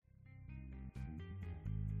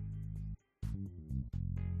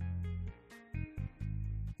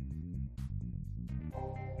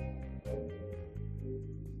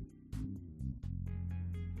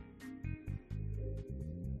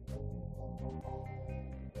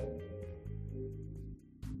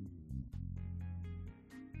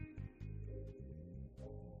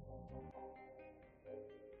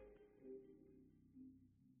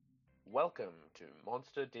Welcome to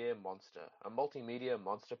Monster Dear Monster, a multimedia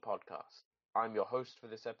monster podcast. I'm your host for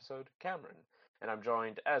this episode, Cameron, and I'm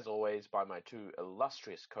joined, as always, by my two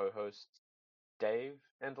illustrious co-hosts, Dave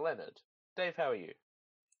and Leonard. Dave, how are you?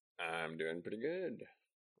 I'm doing pretty good,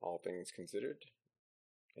 all things considered.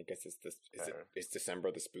 I guess it's this. Is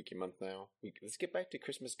December the spooky month now? Let's get back to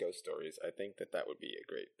Christmas ghost stories. I think that would be a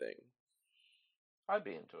great thing. I'd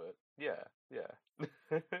be into it. Yeah.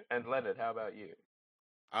 And Leonard, how about you?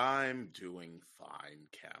 I'm doing fine,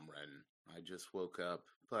 Cameron. I just woke up,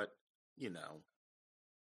 but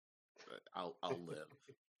I'll live.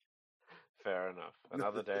 Fair enough.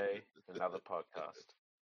 Another day, another podcast.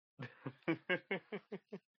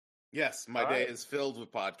 Yes, my day is filled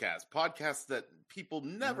with podcasts. Podcasts that people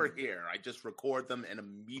never hear. I just record them and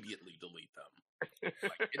immediately delete them.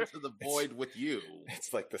 Like Into the Void with You.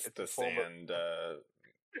 It's like the sand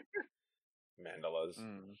mandalas.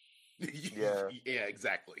 Yeah. Yeah,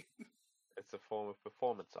 exactly. It's a form of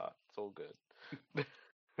performance art. It's all good.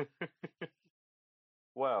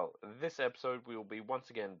 Well, this episode we will be once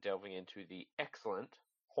again delving into the excellent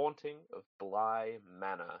Haunting of Bly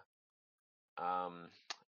Manor.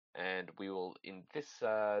 And we will, in this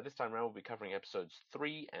time around, we'll be covering episodes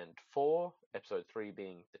 3 and 4. Episode 3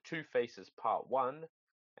 being The Two Faces Part 1,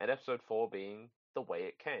 and episode 4 being The Way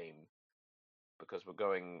It Came. Because we're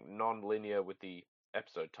going non-linear with the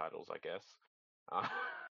episode titles, I guess.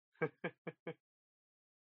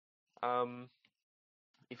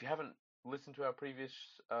 If you haven't listened to our previous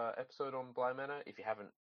episode on Bly Manor, if you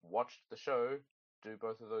haven't watched the show, do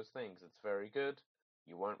both of those things. It's very good.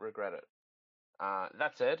 You won't regret it.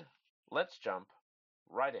 That said, let's jump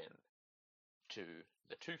right in to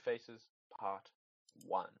The Two Faces Part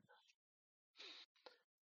 1.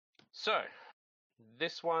 So,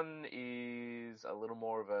 this one is a little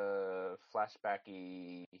more of a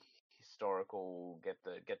flashbacky, historical, get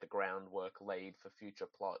the groundwork laid for future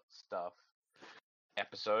plot stuff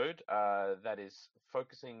episode that is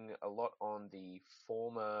focusing a lot on the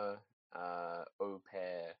former au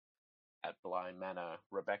pair at Bly Manor,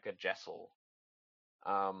 Rebecca Jessel.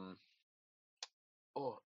 Sorry,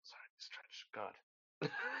 stretch. God.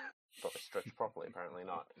 Thought I stretched properly, apparently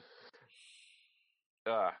not.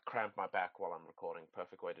 Cramp my back while I'm recording.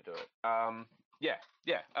 Perfect way to do it.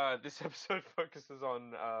 This episode focuses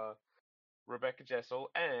on Rebecca Jessel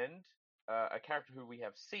and a character who we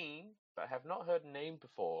have seen but have not heard named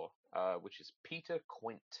before, which is Peter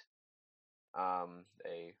Quint.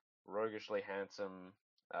 A roguishly handsome,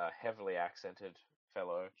 heavily accented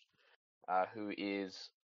fellow who is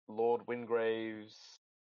Lord Wingrave's,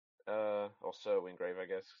 or Sir Wingrave, I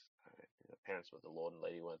guess. The parents were the Lord and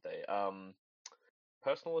Lady, weren't they?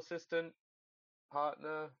 Personal assistant,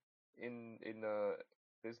 partner in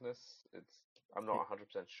business. I'm not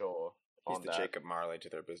 100% sure. He's the Jacob Marley to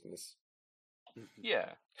their business.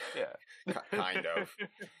 Yeah. Kind of.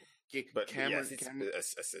 But Cameron, yes, he's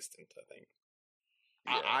assistant, I think.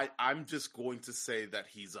 Yeah. I'm just going to say that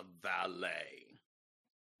he's a valet.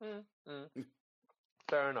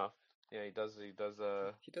 Fair enough. Yeah, he does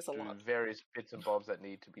a lot. Various bits and bobs that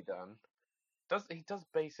need to be done. He does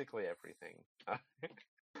basically everything.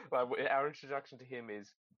 Like, our introduction to him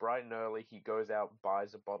is bright and early. He goes out,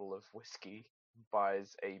 buys a bottle of whiskey,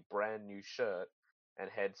 buys a brand new shirt, and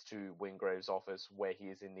heads to Wingrave's office, where he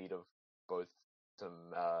is in need of both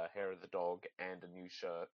some hair of the dog and a new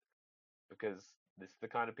shirt, because this is the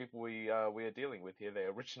kind of people we are dealing with here. They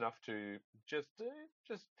are rich enough to just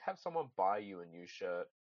have someone buy you a new shirt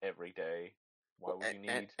every day. Why would you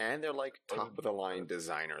need? And they're like top of the line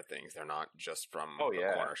designer things. They're not just from a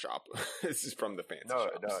corner shop. This is from the fancy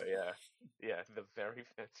shops. The very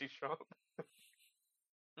fancy shop.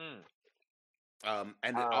 And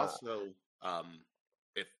it also,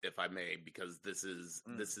 if I may, because this is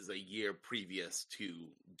a year previous to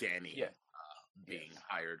Danny being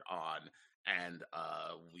hired on, and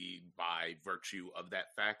we, by virtue of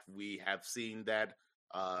that fact, we have seen that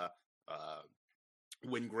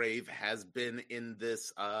Wingrave has been in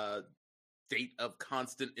this state of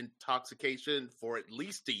constant intoxication for at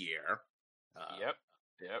least a year. Yep.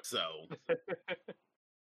 So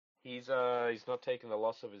he's not taking the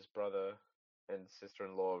loss of his brother and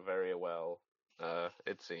sister-in-law very well,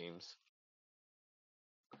 it seems.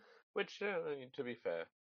 Which, to be fair,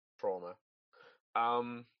 trauma.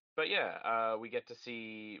 But yeah, we get to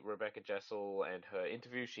see Rebecca Jessel and her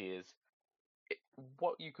interview. She is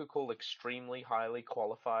what you could call extremely highly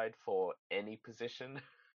qualified for any position.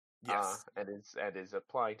 Yes. And is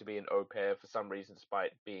applying to be an au pair for some reason,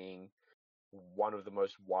 despite being one of the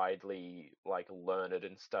most widely learned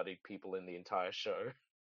and studied people in the entire show.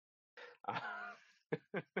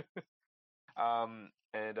 And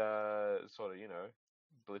sort of,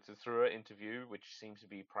 blitzes through her interview, which seems to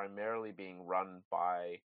be primarily being run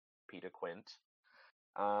by Peter Quint,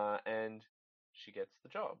 and she gets the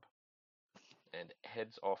job and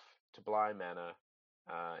heads off to Bly Manor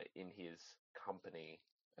in his company,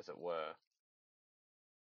 as it were.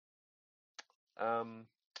 Sorry,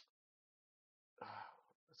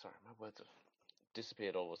 my words have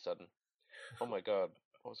disappeared all of a sudden. Oh my god,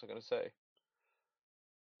 what was I going to say?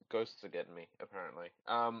 Ghosts are getting me, apparently.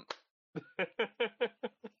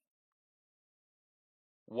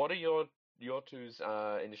 What are your two's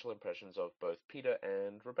initial impressions of both Peter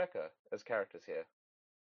and Rebecca as characters here?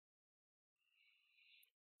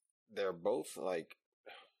 They're both like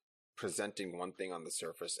presenting one thing on the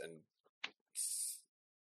surface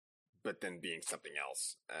but then being something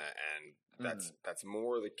else, and that's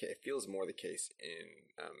more it feels more the case in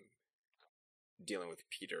dealing with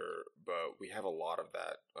Peter, but we have a lot of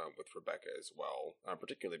that with Rebecca as well,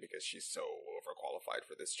 particularly because she's so overqualified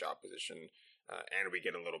for this job position, and we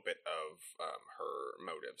get a little bit of her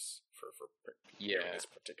motives for doing this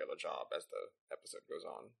particular job as the episode goes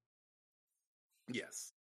on.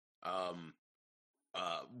 Yes.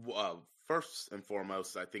 First and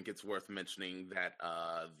foremost, I think it's worth mentioning that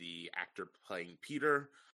the actor playing Peter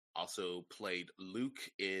also played Luke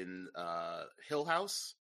in Hill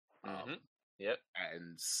House. Yep.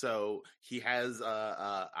 And so he has,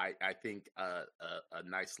 I think, a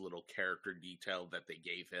nice little character detail that they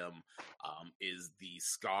gave him is the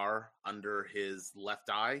scar under his left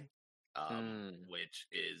eye, which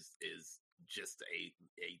is just a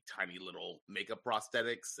tiny little makeup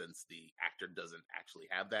prosthetic, since the actor doesn't actually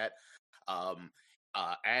have that.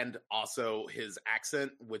 And also his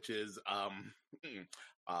accent, which is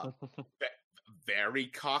very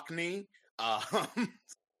Cockney.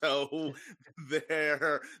 So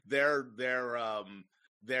they're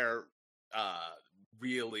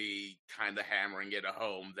really kind of hammering it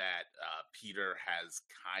home that Peter has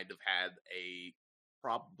kind of had a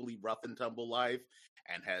probably rough and tumble life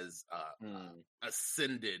and has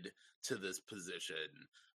ascended to this position,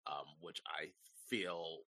 which I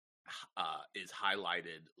feel is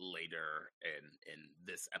highlighted later in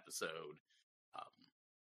this episode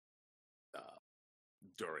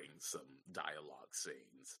during some dialogue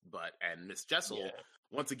scenes. And Miss Jessel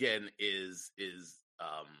once again is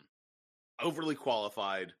overly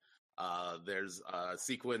qualified. There's a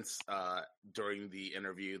sequence during the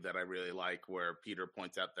interview that I really like where Peter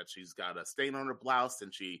points out that she's got a stain on her blouse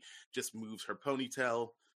and she just moves her ponytail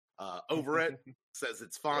over it, says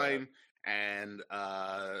it's fine. And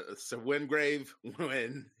Sir Wingrave,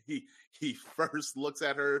 when he first looks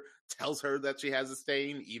at her, tells her that she has a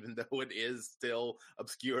stain, even though it is still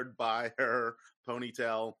obscured by her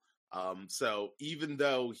ponytail. So even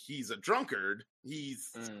though he's a drunkard,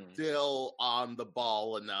 he's still on the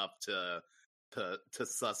ball enough to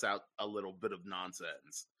suss out a little bit of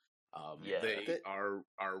nonsense. They are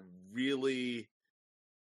really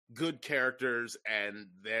good characters, and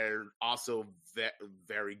they're also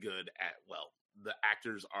very good at, the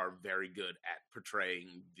actors are very good at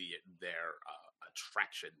portraying their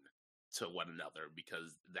attraction to one another,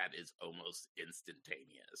 because that is almost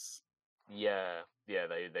instantaneous. Yeah,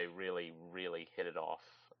 they really, really hit it off.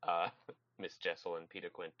 Miss Jessel and Peter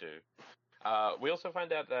Quint do. We also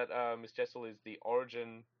find out that Miss Jessel is the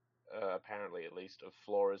origin, apparently at least, of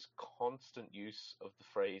Flora's constant use of the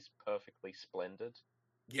phrase "perfectly splendid."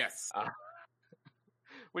 Yes.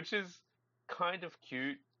 Which is kind of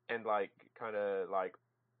cute and kind of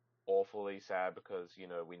awfully sad, because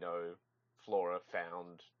we know Flora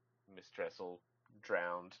found Miss Jessel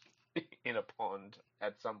drowned in a pond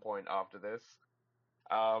at some point after this.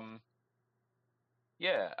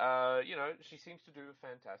 She seems to do a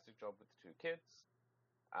fantastic job with the two kids.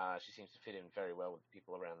 She seems to fit in very well with the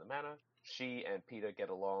people around the manor. She and Peter get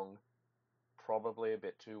along probably a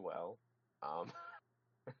bit too well.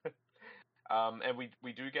 And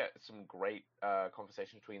we do get some great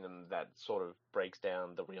conversation between them that sort of breaks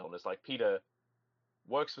down the realness. Like, Peter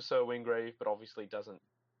works for Sir Wingrave, but obviously doesn't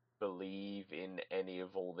believe in any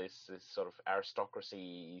of all this sort of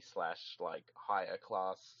aristocracy / higher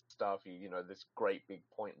class stuff. This great big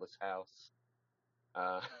pointless house,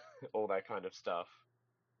 all that kind of stuff.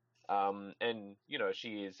 And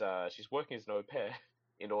she's working as an au pair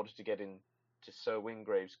in order to get into Sir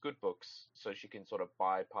Wingrave's good books, so she can sort of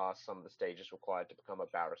bypass some of the stages required to become a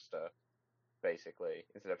barrister, basically,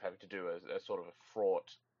 instead of having to do a sort of a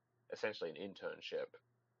fraught, essentially an internship.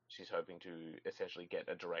 She's hoping to essentially get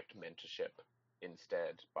a direct mentorship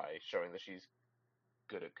instead, by showing that she's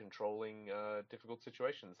good at controlling difficult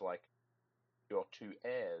situations, like your two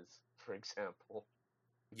heirs, for example.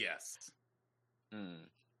 Yes. Mm.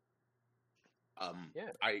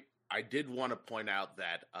 Yeah. I did want to point out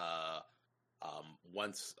that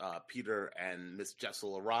once Peter and Miss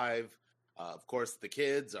Jessel arrive, of course the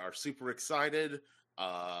kids are super excited.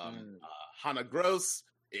 Hannah Gross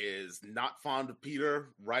is not fond of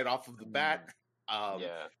Peter right off of the bat.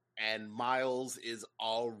 And Miles is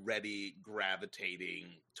already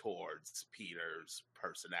gravitating towards Peter's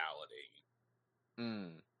personality.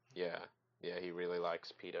 Yeah, he really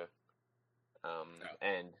likes Peter.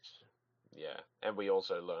 And we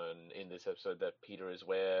also learn in this episode that Peter is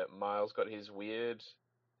where Miles got his weird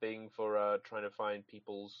thing for trying to find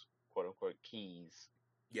people's quote unquote keys.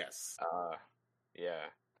 Yes.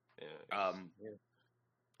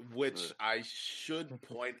 Which I should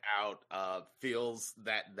point out feels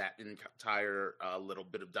that entire little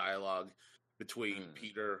bit of dialogue between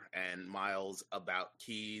Peter and Miles about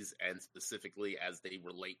keys, and specifically as they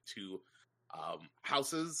relate to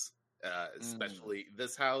houses, especially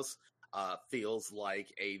this house, feels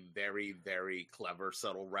like a very, very clever,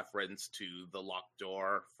 subtle reference to the locked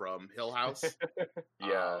door from Hill House.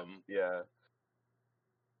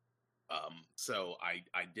 So I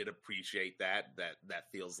did appreciate that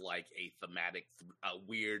feels like a thematic, a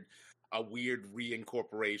weird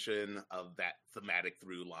reincorporation of that thematic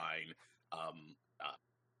through line,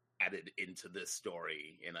 added into this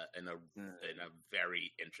story in a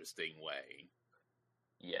very interesting way.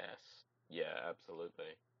 Yes. Yeah,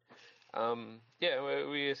 absolutely.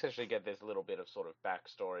 We essentially get this little bit of sort of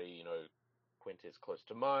backstory. You know, Quint is close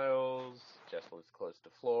to Miles, Jessel is close to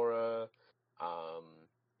Flora.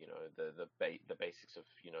 You know, the basics of,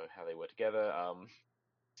 you know, how they were together.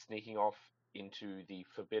 Sneaking off into the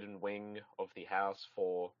forbidden wing of the house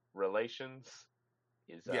for relations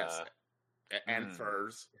is and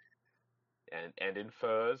furs. And in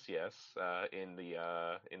furs, yes. In the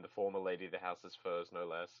former Lady of the House's furs, no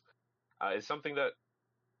less. Is something that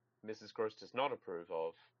Mrs. Gross does not approve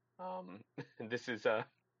of. This is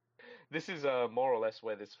more or less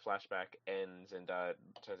where this flashback ends, and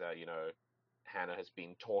turns out, you know, Hannah has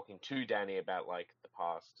been talking to Danny about like the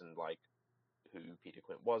past and like who Peter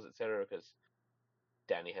Quint was, etc. Because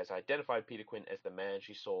Danny has identified Peter Quint as the man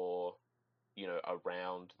she saw, you know,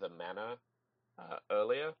 around the manor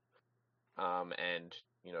earlier, and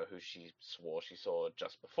you know who she swore she saw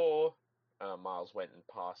just before. Miles went and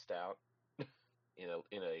passed out in a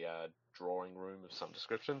drawing room of some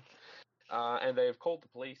description, and they have called the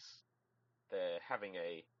police. They're having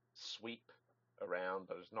a sweep around,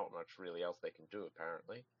 but there's not much really else they can do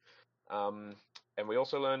apparently. And we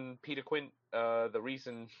also learn Peter Quint, the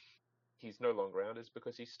reason he's no longer around is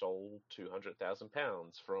because he stole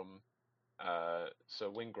 £200,000 from Sir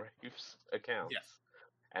Wingrave's account,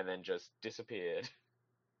 and then just disappeared.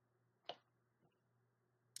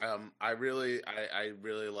 I really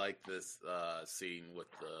like this scene with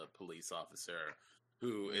the police officer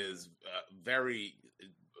who is very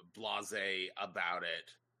blasé about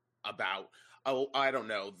it. About I don't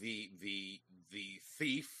know, the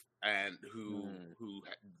thief and who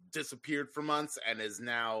disappeared for months and is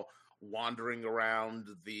now wandering around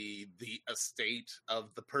the estate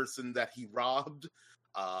of the person that he robbed.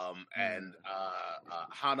 And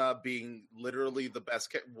Hannah being literally the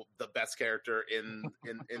best character in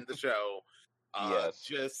the show,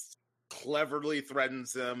 just cleverly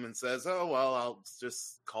threatens him and says, "Oh well, I'll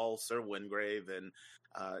just call Sir Wingrave, and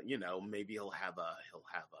you know, maybe he'll have a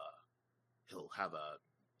talk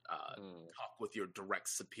with your direct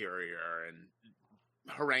superior," and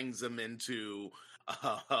harangues him into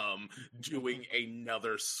doing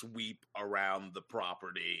another sweep around the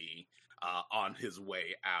property on his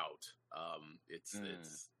way out. It's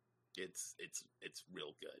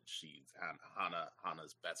real good. She's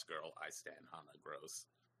Hannah's best girl. I stand Hannah Gross.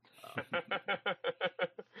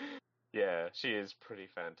 Yeah, she is pretty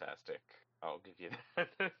fantastic. I'll give you that.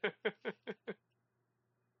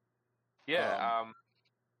 Yeah.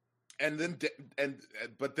 And then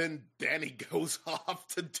Danny goes off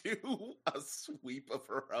to do a sweep of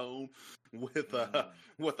her own with a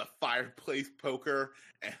fireplace poker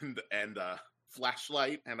and a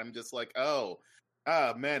flashlight, and I'm just like, oh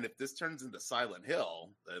man, if this turns into Silent Hill,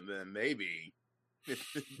 then maybe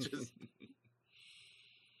just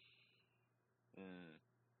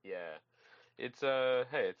yeah. It's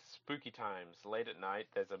it's spooky times. Late at night,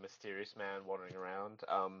 there's a mysterious man wandering around.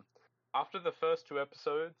 After the first 2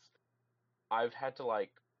 episodes, I've had to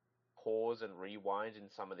like pause and rewind in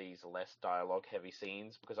some of these less dialogue heavy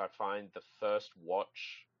scenes because I find the first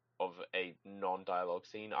watch of a non-dialogue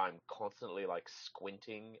scene, I'm constantly like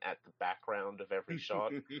squinting at the background of every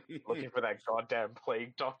shot, looking for that goddamn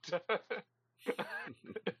plague doctor.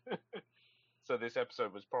 So this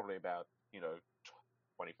episode was probably about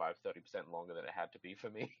 25-30% longer than it had to be for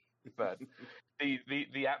me. But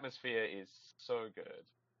the atmosphere is so good.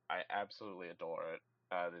 I absolutely adore it.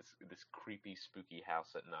 This creepy, spooky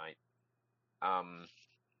house at night.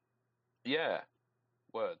 Yeah,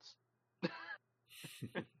 words.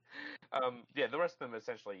 The rest of them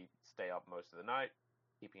essentially stay up most of the night,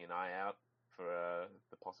 keeping an eye out for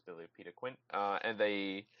the possibility of Peter Quint, and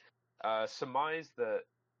they surmise that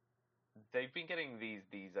they've been getting these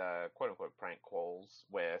quote unquote prank calls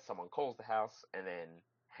where someone calls the house and then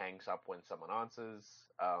hangs up when someone answers.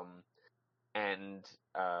 And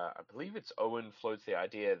I believe it's Owen floats the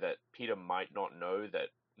idea that Peter might not know that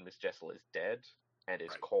Miss Jessel is dead and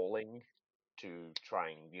is calling to try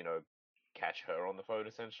and catch her on the phone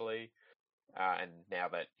essentially. And now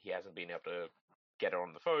that he hasn't been able to get her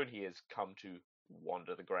on the phone, he has come to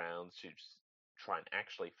wander the grounds to just try and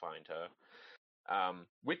actually find her.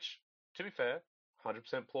 Which, to be fair,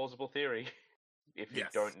 100% plausible theory if you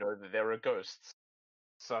don't know that there are ghosts.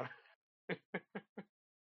 So,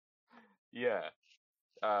 yeah.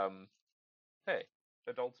 Hey,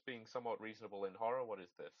 adults being somewhat reasonable in horror, what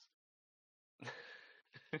is this?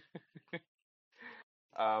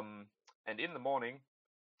 And in the morning,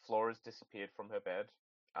 Flora's disappeared from her bed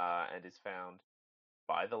and is found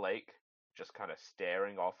by the lake, just kind of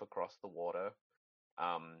staring off across the water.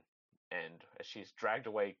 And as she's dragged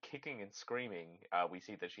away, kicking and screaming, we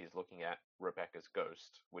see that she's looking at Rebecca's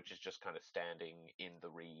ghost, which is just kind of standing in the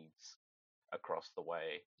reeds across the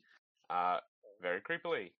way. Very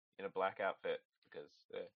creepily, in a black outfit, because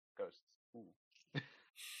ghosts. Ooh.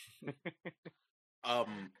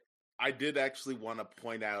 I did actually want to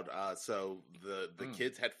point out, so the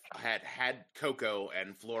kids had cocoa,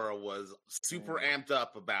 and Flora was super amped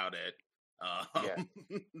up about it.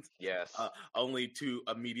 Yes. Only to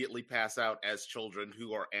immediately pass out as children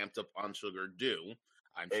who are amped up on sugar do.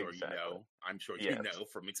 I'm sure you know. I'm sure you know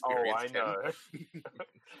from experience. Oh, I know.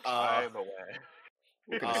 I'm aware.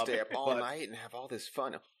 We're gonna stay up all night and have all this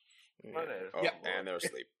fun. And they're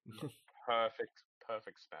asleep. Perfect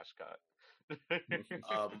smash cut.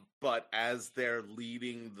 But as they're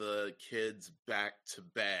leading the kids back to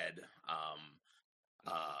bed,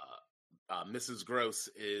 Mrs. Gross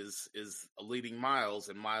is leading Miles,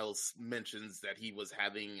 and Miles mentions that he was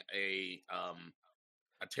having a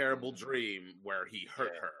terrible dream where he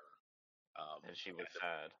hurt her, and she was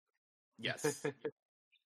sad. Yes.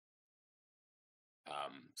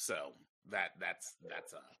 So that's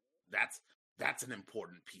an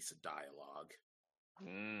important piece of dialogue.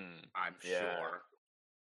 I'm sure.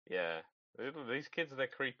 Yeah, these kids, they're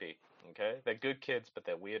creepy. Okay, they're good kids, but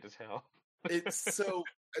they're weird as hell. It's so.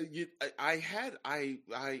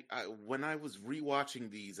 When I was rewatching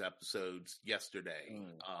these episodes yesterday,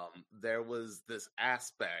 there was this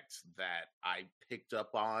aspect that I picked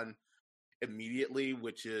up on immediately,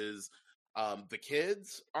 which is the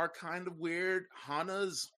kids are kind of weird.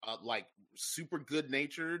 Hannah's like super good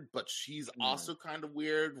natured, but she's also kind of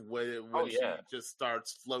weird when she just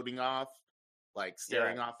starts floating off, like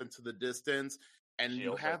staring off into the distance. And she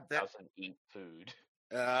you have that doesn't eat food.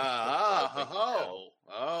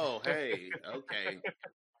 Hey, okay,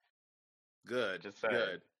 good.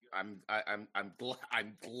 I'm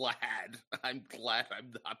glad I'm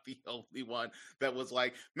not the only one that was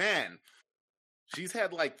like, man, she's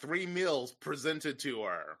had like 3 meals presented to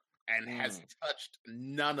her and has touched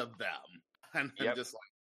none of them, and I'm just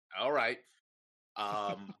like, all right.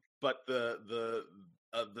 But the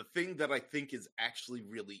thing that I think is actually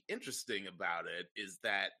really interesting about it is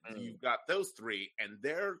that you've got those 3, and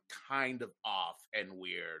they're kind of off and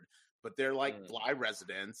weird, but they're like Bly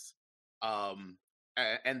residents. And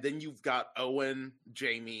then you've got Owen,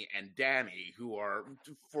 Jamie, and Danny, who are,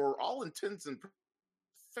 for all intents and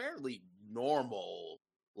fairly normal,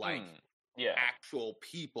 like actual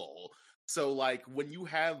people. So like when you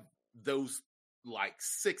have those like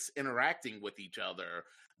 6 interacting with each other,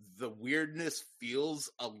 the weirdness feels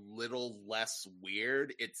a little less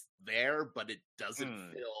weird. It's there, but it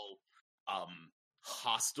doesn't feel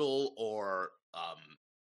hostile or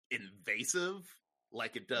invasive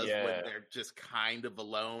like it does when they're just kind of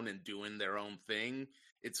alone and doing their own thing.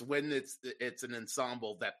 It's when it's an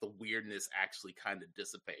ensemble that the weirdness actually kind of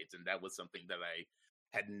dissipates, and that was something that I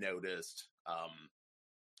had noticed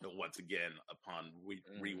once again upon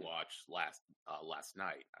rewatch last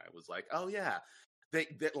night. I was like, oh yeah.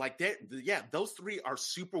 Those 3 are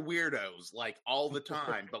super weirdos like all the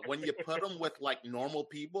time, but when you put them with like normal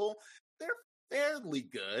people, they're fairly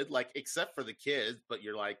good, like except for the kids, but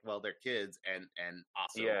you're like, well, they're kids and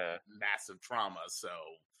also massive trauma, so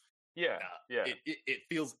it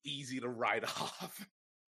feels easy to write off.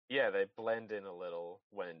 yeah, they blend in a little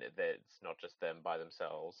when it's not just them by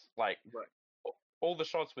themselves. Like Right. all the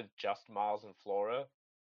shots with just Miles and Flora,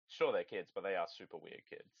 sure they're kids, but they are super weird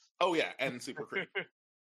kids. Oh yeah, and super creepy.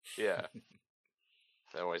 Yeah,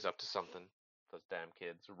 they're always up to something. Those damn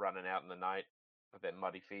kids running out in the night with their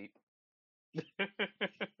muddy feet.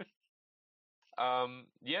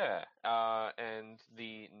 Yeah, and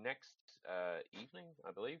the next evening,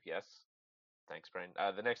 I believe, yes. Thanks, Brain.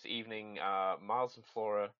 The next evening, Miles and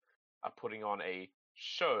Flora are putting on a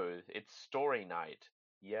show. It's story night.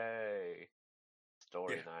 Yay.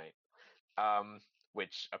 Story night.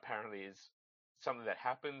 Which apparently is something that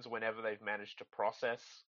happens whenever they've managed to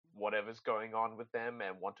process whatever's going on with them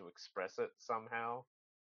and want to express it somehow.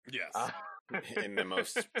 Yes. In the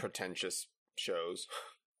most pretentious shows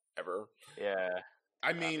ever. Yeah.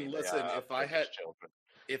 I mean, listen, if I had children.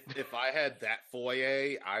 if I had that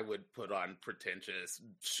foyer, I would put on pretentious.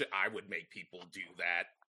 I would make people do that.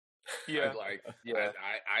 Yeah,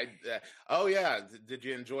 oh yeah, did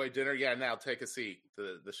you enjoy dinner? Yeah, now take a seat.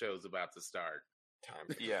 The show's about to start.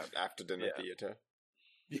 Time. Yeah, after dinner theater.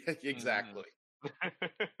 Yeah, exactly.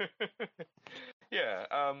 Yeah,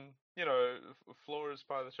 Flora's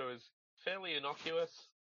part of the show is fairly innocuous.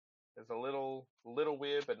 It's a little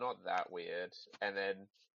weird, but not that weird. And then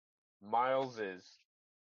Miles is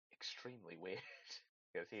extremely weird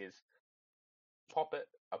because he is a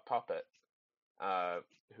puppet,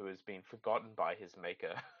 who has been forgotten by his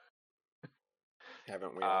maker.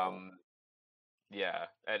 Haven't we all? Yeah,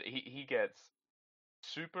 and he gets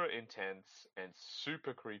super intense and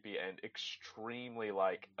super creepy and extremely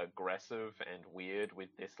like aggressive and weird with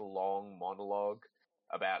this long monologue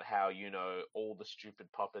about how all the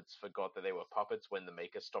stupid puppets forgot that they were puppets when the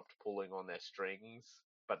maker stopped pulling on their strings,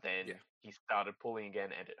 but then he started pulling again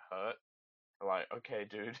and it hurt. I'm like, okay,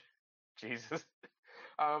 dude, Jesus.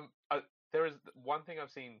 There is one thing I've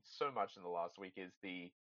seen so much in the last week is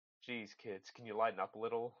geez, kids, can you lighten up a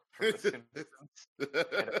little from The Simpsons?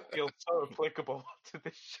 And it feels so applicable to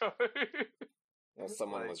this show. Well,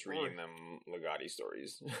 someone was reading them Legati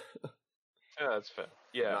stories. Yeah, that's fair.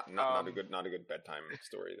 Yeah, not a good bedtime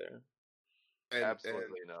story there.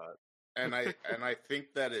 Absolutely not. And I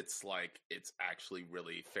think that it's actually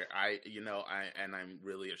really fair. I'm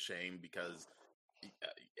really ashamed because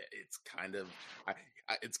it's kind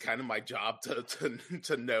of my job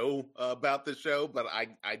to know about the show, but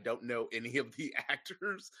I don't know any of the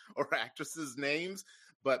actors or actresses' names.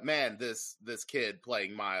 But man, this kid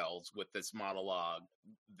playing Miles with this monologue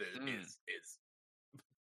is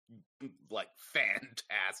like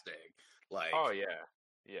fantastic. Like, oh yeah.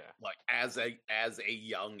 Like as a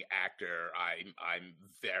young actor, I'm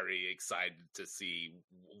very excited to see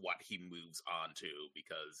what he moves on to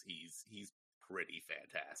because he's pretty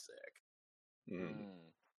fantastic.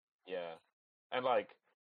 Yeah, and like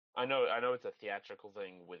I know it's a theatrical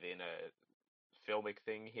thing within a filmic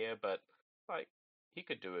thing here, but like he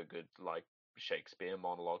could do a good like Shakespeare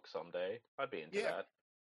monologue someday. I'd be into that.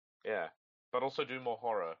 Yeah, but also do more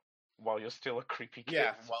horror while you're still a creepy kid.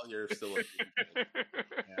 Yeah, while you're still a creepy kid.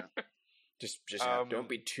 Yeah. Just don't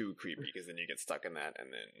be too creepy because then you get stuck in that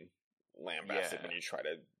and then lambasted when you try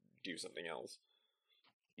to do something else.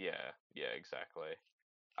 Yeah, exactly.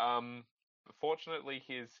 Fortunately,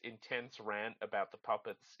 his intense rant about the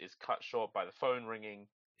puppets is cut short by the phone ringing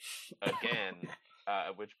again.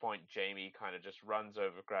 At which point Jamie kind of just runs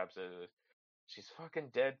over, grabs her. She's fucking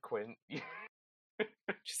dead, Quint.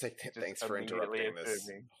 She's like, thanks for interrupting this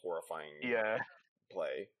horrifying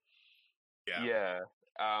play. Yeah.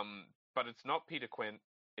 But it's not Peter Quint.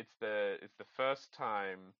 It's the first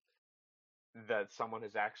time that someone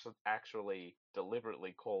has actually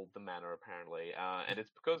deliberately called the manor, apparently, and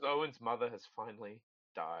it's because Owen's mother has finally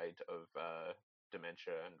died of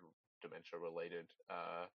dementia and dementia-related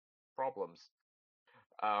problems.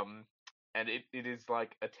 And it is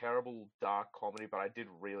like a terrible dark comedy, but I did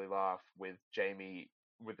really laugh with Jamie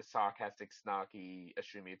with the sarcastic, snarky,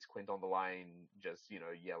 assuming it's Quint on the line, just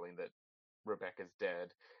yelling that Rebecca's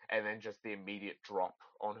dead, and then just the immediate drop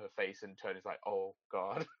on her face and turn is like, oh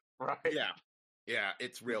god. Right. Yeah,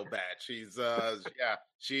 it's real bad. She's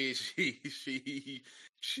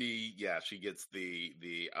she gets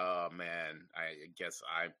the oh man, I guess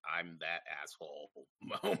I'm that asshole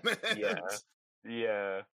moment.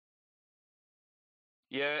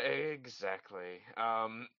 Yeah, exactly.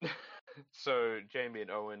 So Jamie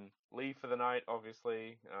and Owen leave for the night,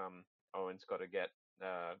 obviously. Owen's got to get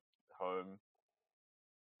home.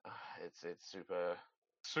 It's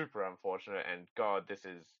super unfortunate, and God, this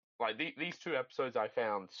is like these two episodes I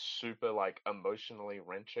found super like emotionally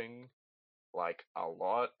wrenching, like a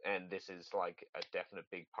lot, and this is like a definite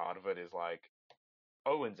big part of it is like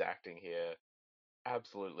Owen's acting here,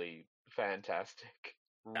 absolutely fantastic.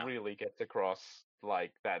 Yeah. Really gets across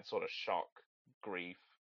like that sort of shock, grief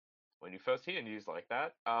when you first hear news like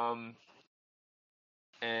that.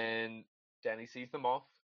 And Danny sees the moth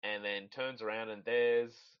and then turns around and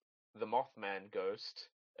there's the Mothman ghost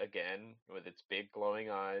again with its big glowing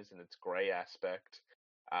eyes and its grey aspect.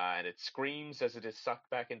 And it screams as it is sucked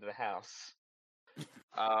back into the house.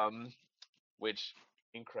 Which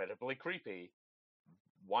incredibly creepy.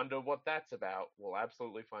 Wonder what that's about. We'll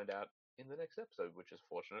absolutely find out in the next episode, which is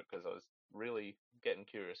fortunate because I was really getting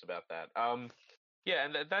curious about that. Yeah,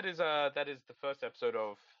 and that is the first episode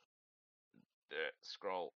of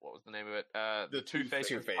scroll. What was the name of it? The Two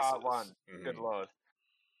Faces Part 1. Mm-hmm. Good lord.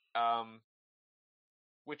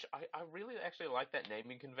 Which I really actually like that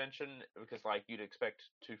naming convention because like you'd expect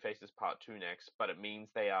Two Faces Part 2 next, but it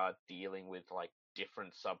means they are dealing with like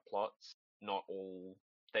different subplots. Not all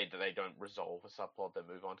they don't resolve a subplot, they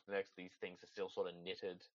move on to the next. These things are still sort of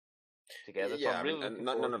knitted together. Yeah, so I'm really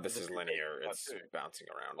none of this is linear. It's bouncing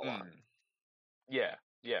around a lot. Yeah.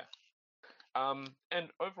 And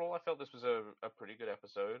overall, I felt this was a pretty good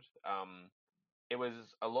episode. It was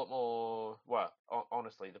a lot more. Well,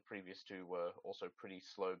 honestly, the previous two were also pretty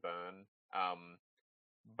slow burn.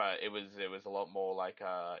 But it was a lot more like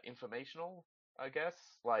informational, I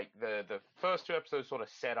guess. Like the first two episodes sort of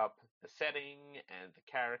set up the setting and the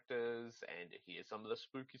characters, and here's some of the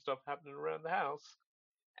spooky stuff happening around the house.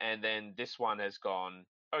 And then this one has gone.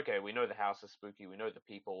 Okay, we know the house is spooky. We know the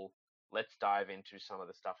people. Let's dive into some of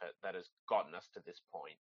the stuff that has gotten us to this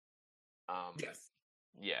point. Yes.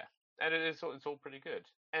 Yeah, and it's all pretty good,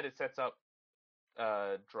 and it sets up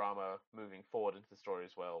drama moving forward into the story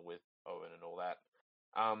as well with Owen and all that.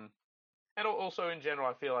 And also in general,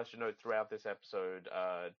 I feel I should note throughout this episode,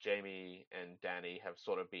 Jamie and Danny have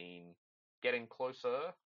sort of been getting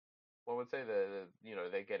closer. One would say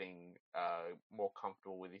they're getting more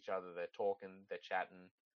comfortable with each other. They're talking, they're chatting.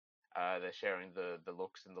 They're sharing the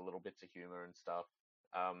looks and the little bits of humor and stuff.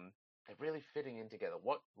 They're really fitting in together.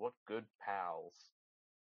 What good pals.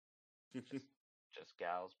 just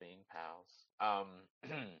gals being pals.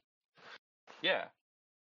 Yeah.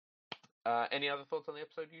 Any other thoughts on the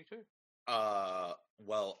episode, you two?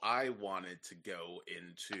 Well, I wanted to go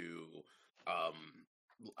into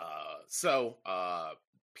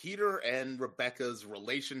Peter and Rebecca's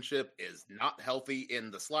relationship is not healthy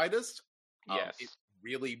in the slightest. Yes. It's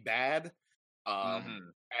really bad.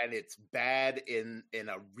 And it's bad in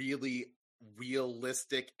a really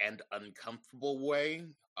realistic and uncomfortable way,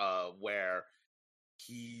 where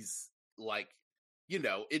he's like,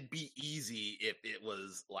 it'd be easy if it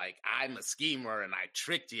was like, I'm a schemer and I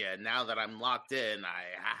tricked you, and now that I'm locked in,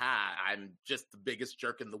 I'm just the biggest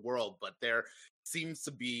jerk in the world. But there seems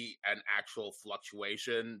to be an actual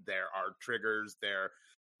fluctuation. There are triggers there.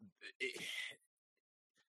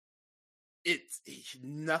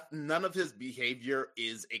 None of his behavior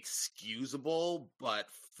is excusable, but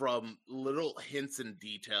from little hints and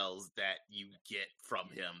details that you get from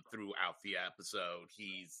him throughout the episode,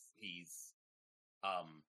 he's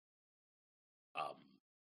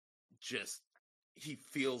just, he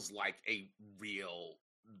feels like the real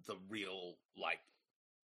like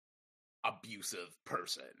abusive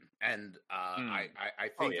person. And I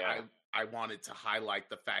think I wanted to highlight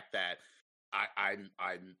the fact that I'm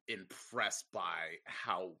impressed by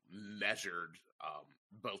how measured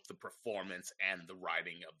both the performance and the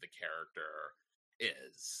writing of the character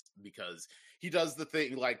is, because he does the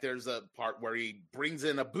thing, like there's a part where he brings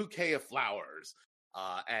in a bouquet of flowers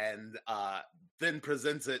and then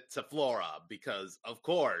presents it to Flora, because of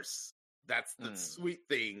course that's the sweet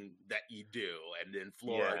thing that you do. And then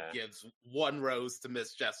Flora gives one rose to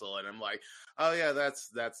Miss Jessel, and I'm like, oh yeah,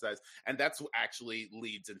 that's nice. And that's what actually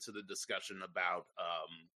leads into the discussion about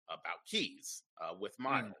Keys with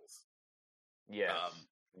Miles. Yes.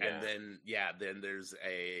 And then there's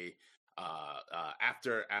a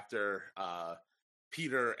after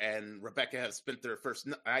Peter and Rebecca have spent their first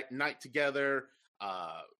night together,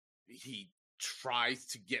 he tries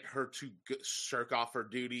to get her to shirk off her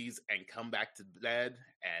duties and come back to bed,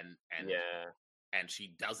 and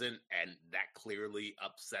she doesn't, and that clearly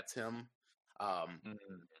upsets him.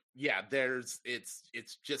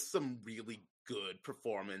 It's just some really good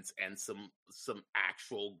performance and some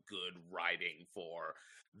actual good writing for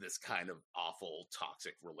this kind of awful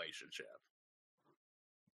toxic relationship.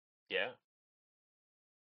 Yeah.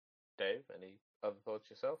 Dave, any other thoughts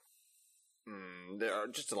yourself? They are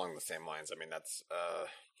just along the same lines. I mean, that's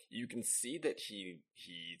you can see that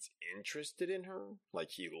he's interested in her,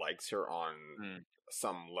 like he likes her on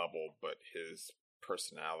some level, but his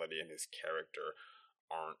personality and his character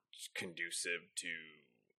aren't conducive to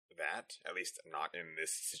that, at least not in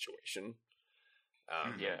this situation.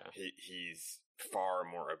 He's far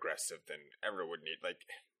more aggressive than ever would need. Like,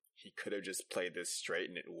 he could have just played this straight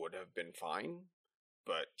and it would have been fine,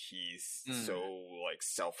 but he's so, like,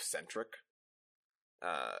 self-centric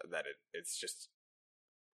that it's just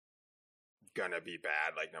gonna be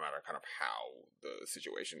bad, like, no matter kind of how the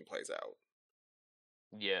situation plays out.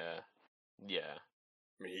 Yeah.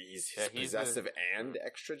 I mean, he's possessive and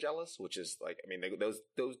extra jealous, which is like, I mean,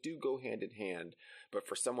 those do go hand in hand. But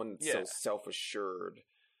for someone so self-assured,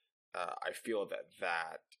 I feel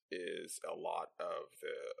that is a lot of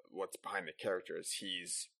what's behind the character. Is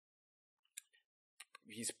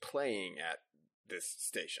he's playing at this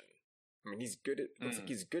station. I mean, he's good at looks like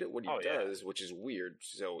he's good at what he does, which is weird.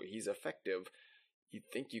 So he's effective. You'd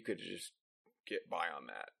think you could just get by on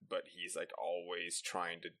that, but he's like always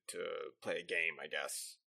trying to play a game, I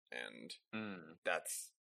guess, and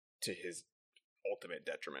that's to his ultimate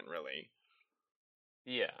detriment, really.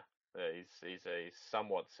 Yeah, he's a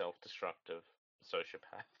somewhat self-destructive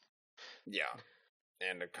sociopath. Yeah,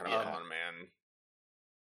 and a kind of con man.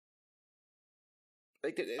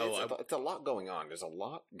 Like it's a lot going on. There's a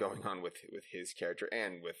lot going on with his character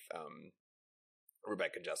and with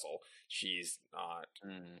Rebecca Jessel. She's not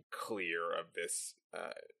clear of this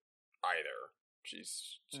either.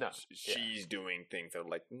 She's doing things that are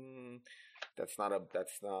like that's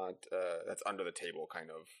under the table kind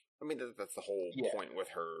of. I mean that's the whole point with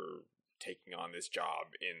her taking on this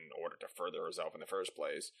job in order to further herself in the first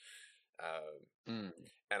place.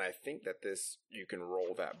 And I think that you can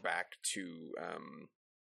roll that back to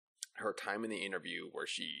her time in the interview where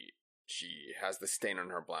she has the stain on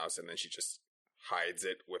her blouse and then she just hides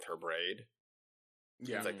it with her braid.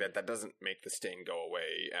 Yeah, it's like that doesn't make the stain go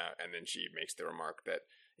away. And then she makes the remark that,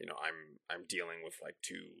 you know, I'm dealing with like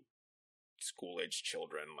 2 school-aged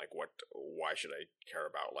children. Like, why should I care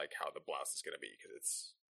about like how the blouse is going to be?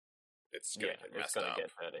 Because it's going to get messed up.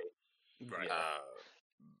 Get dirty. Right.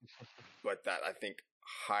 But that, I think,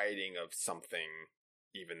 hiding of something,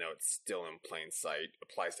 even though it's still in plain sight,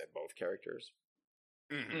 applies to both characters.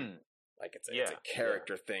 Mm-hmm. Like, it's a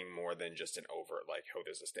character thing more than just an overt, like, oh,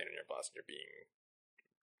 there's a stain on your blouse and you're being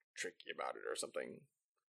tricky about it or something.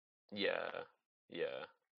 Yeah.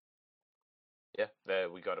 There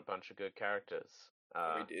we got a bunch of good characters.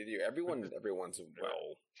 Everyone's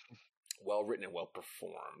well written and well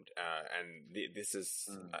performed. And this is,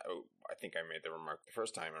 I think I made the remark the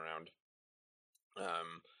first time around.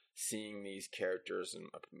 Seeing these characters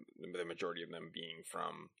and the majority of them being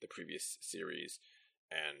from the previous series,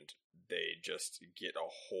 and they just get a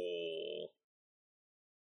whole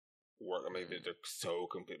work. I mean, they're so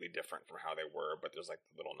completely different from how they were, but there's like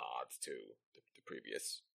little nods to the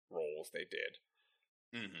previous roles they did.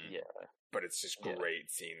 Mm-hmm. Yeah, but it's just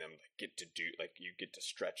great seeing them get to do, like, you get to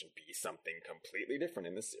stretch and be something completely different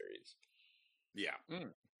in this series. Yeah.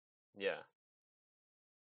 Yeah.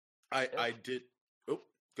 I did. Oh,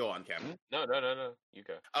 go on, Cam. No. You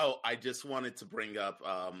go. Oh, I just wanted to bring up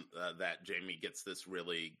that Jamie gets this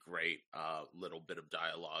really great little bit of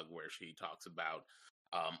dialogue where she talks about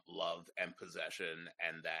love and possession,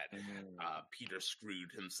 and that Peter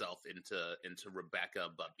screwed himself into Rebecca,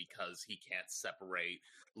 but because he can't separate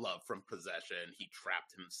love from possession, he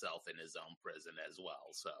trapped himself in his own prison as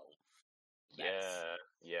well. So,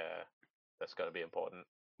 that's got to be important.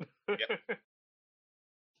 Yep.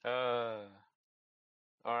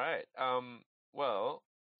 All right. Well,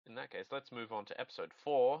 in that case, let's move on to episode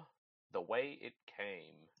 4, The Way It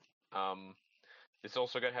Came. It's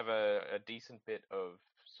also going to have a decent bit of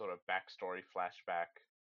sort of backstory, flashback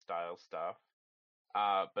style stuff.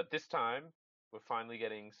 But this time, we're finally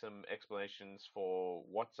getting some explanations for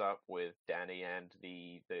what's up with Danny and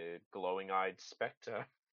the glowing-eyed Spectre.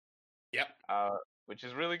 Yep. Which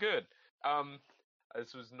is really good.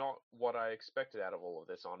 This was not what I expected out of all of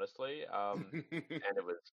this, honestly. And it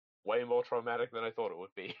was way more traumatic than I thought it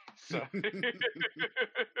would be. So,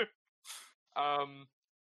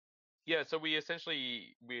 so we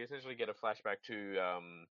essentially get a flashback to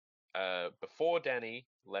before Danny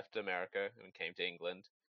left America and came to England,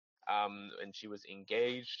 and she was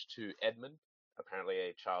engaged to Edmund, apparently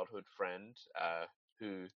a childhood friend,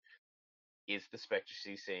 who is the Spectre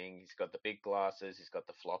she's seeing. He's got the big glasses, he's got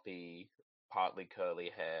the floppy, partly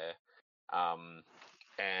curly hair,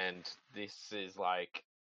 and this is like,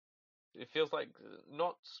 it feels like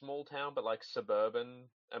not small town, but like suburban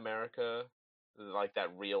America, like that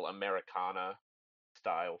real Americana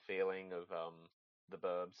style feeling of the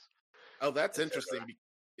Burbs. Oh, that's interesting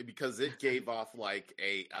because it gave off like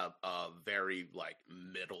a very like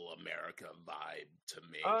middle America vibe to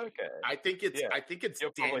me. Okay. I think it's You're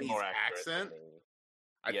probably Danny's more accurate than accent. me.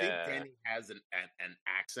 I think Danny has an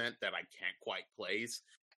accent that I can't quite place,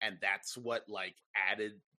 and that's what like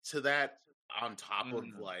added to that on top of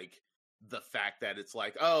like the fact that it's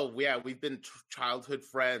like, oh yeah, we've been childhood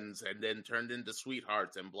friends and then turned into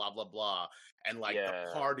sweethearts and blah blah blah, and like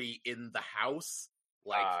the party in the house,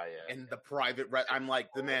 like in the private I'm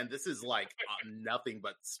like, the man, this is like nothing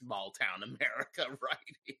but small town America right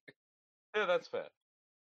here. Yeah, that's fair.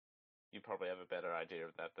 You probably have a better idea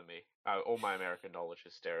of that than me. All my American knowledge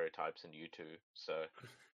is stereotypes and you too, so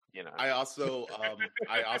you know. I also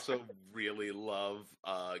really love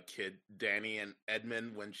kid Danny and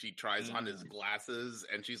Edmund when she tries on his glasses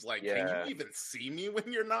and she's like, "Can you even see me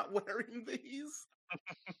when you're not wearing these?"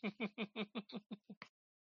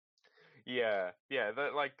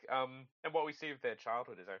 That like and what we see of their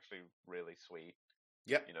childhood is actually really sweet.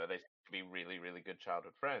 Yep. You know, they can be really, really good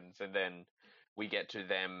childhood friends, and then we get to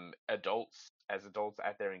them adults at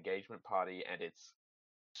their engagement party, and it's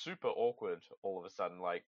super awkward all of a sudden.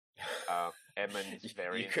 Like, Edmund's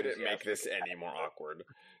very. You couldn't make this any more awkward.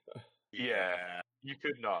 You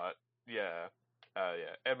could not.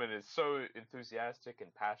 Edmund is so enthusiastic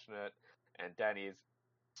and passionate, and Danny is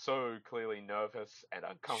so clearly nervous and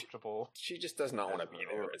uncomfortable. She just does not want to be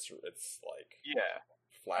there. It's like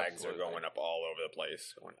flags are going up all over the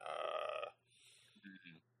place. Going,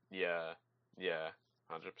 Yeah,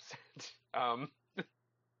 100%.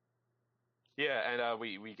 And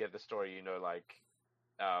we get the story, you know, like,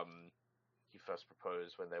 he first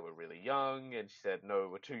proposed when they were really young, and she said, no,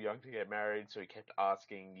 we're too young to get married, so he kept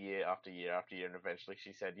asking year after year after year, and eventually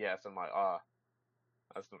she said yes. I'm like,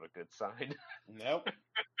 that's not a good sign. Nope.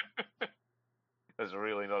 That's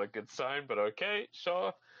really not a good sign, but okay,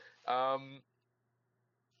 sure.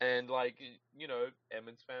 And, like, you know,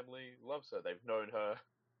 Edmund's family loves her. They've known her,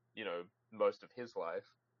 you know, most of his life.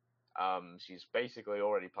 She's basically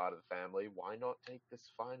already part of the family. Why not take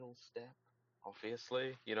this final step?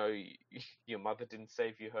 Obviously, you know, your mother didn't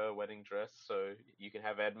save you her wedding dress, so you can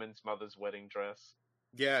have Edmund's mother's wedding dress.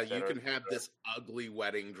 Yeah, you can have this ugly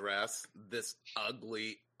wedding dress, this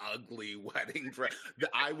ugly wedding dress.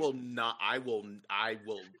 I will not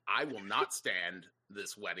stand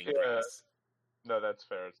this wedding dress. No, that's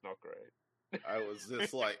fair. It's not great. I was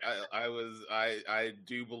just like, I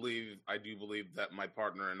do believe that my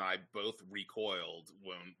partner and I both recoiled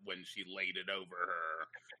when she laid it over her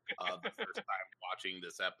the first time watching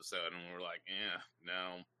this episode, and we're like,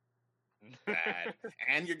 no, bad.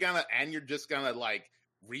 and you're just gonna like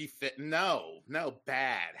refit? No,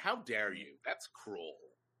 bad. How dare you? That's cruel.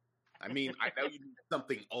 I mean, I know you need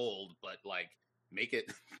something old, but like make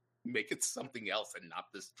it something else and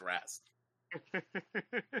not this dress.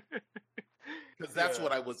 Because that's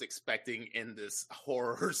what I was expecting in this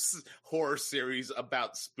horror series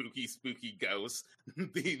about spooky ghosts.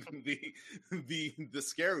 The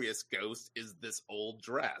scariest ghost is this old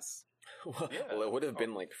dress. Well, it would have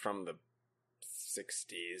been like from the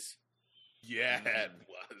 60s. Yeah, it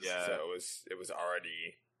was. Yeah. So it was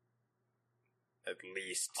already at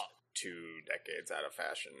least 2 decades out of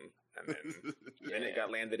fashion, and then it got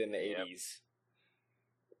landed in the 80s.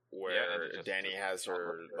 Where Danny has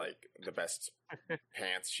her, like, the best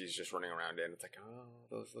pants she's just running around in. It's like, oh,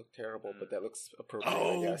 those look terrible, but that looks appropriate,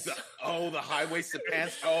 I guess. The high-waisted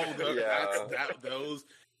pants? Those.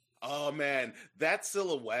 Oh, man. That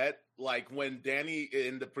silhouette, like, when Danny,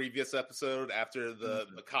 in the previous episode, after the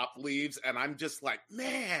cop leaves, and I'm just like,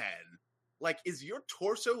 man, like, is your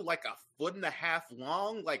torso, like, 1.5 feet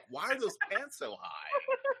long? Like, why are those pants so high?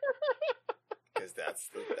 Because that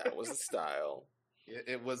was the style.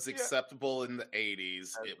 It was acceptable in the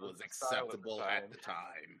 80s. It was acceptable at the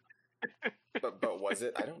time. But was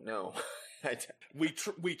it? I don't know.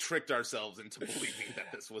 We tricked ourselves into believing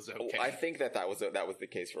that this was okay. I think that was the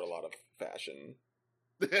case for a lot of fashion,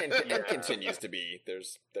 and continues to be.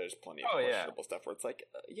 There's plenty of questionable stuff where it's like,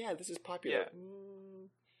 this is popular,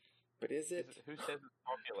 but is it? Who says it's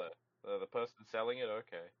popular? The person selling it?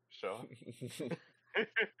 Okay, sure.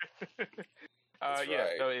 That's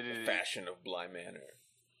right. No, it is fashion of Bly Manor.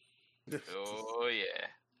 Oh yeah.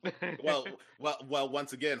 well.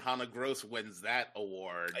 Once again, Hannah Gross wins that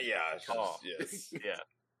award. Yes. Yeah.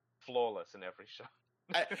 Flawless in every shot.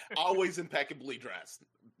 Always impeccably dressed.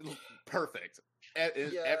 Perfect.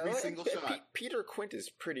 Every single shot. Peter Quint is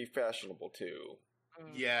pretty fashionable too.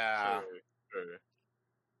 Yeah. True.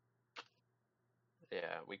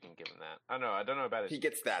 Yeah. we can give him that. I don't know. I don't know about his. He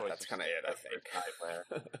gets that. choice That's of kind of it, I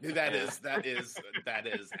think. That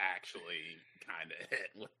is actually kind of it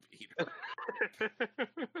with Peter.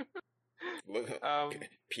 Look,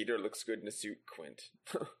 Peter looks good in a suit, Quint.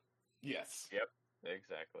 Yes. Yep.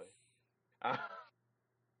 Exactly.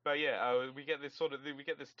 But yeah, we get this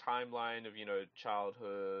timeline of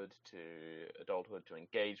childhood to adulthood to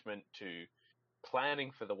engagement to planning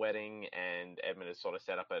for the wedding, and Edmund has sort of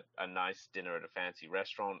set up a nice dinner at a fancy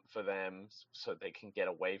restaurant for them so they can get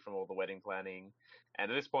away from all the wedding planning.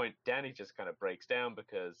 And at this point, Danny just kind of breaks down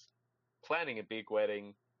because planning a big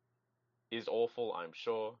wedding is awful, I'm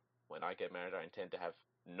sure. When I get married, I intend to have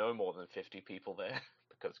no more than 50 people there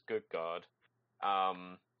because good God.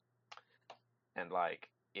 And like,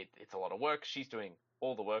 it's a lot of work. She's doing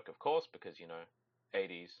all the work, of course, because,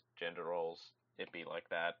 80s, gender roles, it'd be like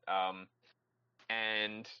that.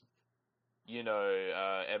 And,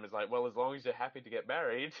 Emma's like, well, as long as you're happy to get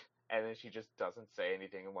married. And then she just doesn't say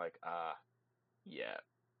anything. I'm like, yeah,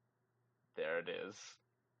 there it is.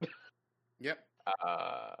 Yep.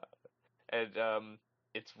 And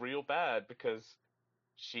it's real bad because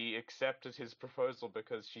she accepted his proposal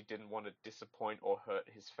because she didn't want to disappoint or hurt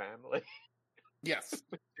his family. Yes.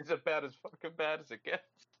 It's about as fucking bad as it gets.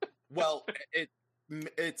 Well,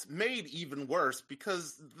 it's made even worse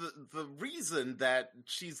because the reason that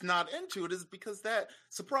she's not into it is because that,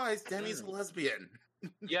 surprise, Danny's a lesbian.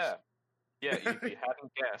 Yeah, you hadn't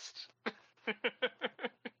guessed.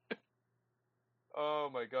 Oh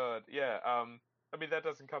my God, yeah. I mean, that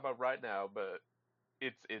doesn't come up right now, but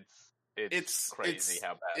it's crazy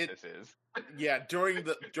how bad this is. Yeah, during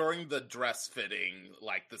the dress fitting,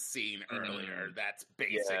 like the scene earlier, that's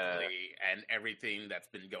basically, and everything that's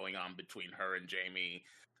been going on between her and Jamie,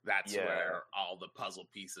 that's where all the puzzle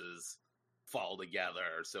pieces fall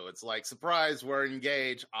together. So it's like, surprise, we're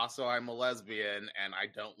engaged. Also, I'm a lesbian and I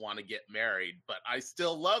don't want to get married, but I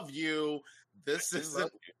still love you. This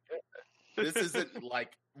isn't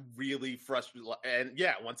like really frustrating. And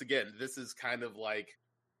yeah, once again, this is kind of like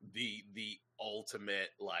the ultimate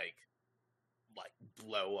like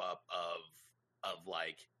blow up of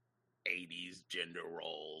like 80s gender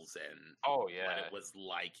roles and what it was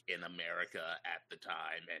like in America at the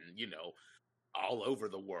time, and all over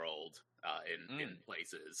the world in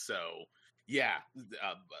places. So yeah,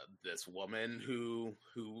 this woman who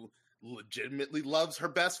legitimately loves her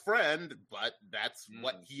best friend, but that's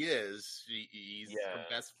what he is. He's her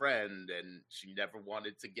best friend, and she never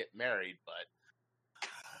wanted to get married, but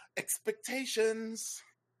expectations.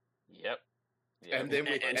 Yep. And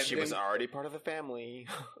she was already part of the family.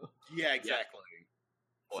 Yeah, exactly.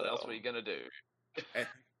 What else were you gonna do?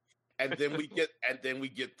 And then we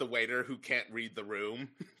get the waiter who can't read the room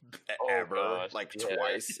ever,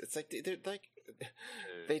 twice. It's like they're like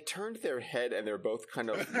they turned their head and they're both kind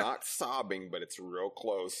of not sobbing, but it's real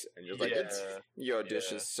close. And you're like, it's your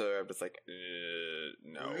dish is served. It's like,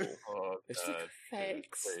 no. It's like,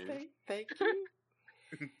 thanks, thank you.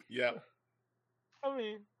 Yeah. I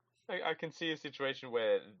mean, I can see a situation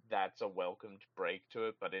where that's a welcomed break to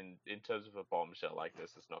it, but in terms of a bombshell like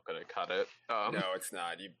this, it's not going to cut it. No, it's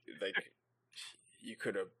not. You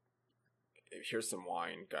could have. Here's some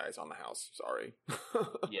wine, guys, on the house. Sorry.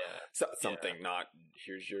 Something. Not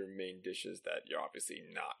here's your main dishes that you're obviously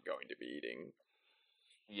not going to be eating.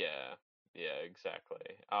 Yeah,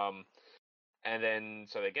 exactly. And then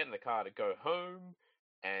so they get in the car to go home.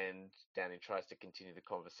 And Danny tries to continue the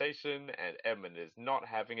conversation, and Edmund is not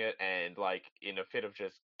having it, and like in a fit of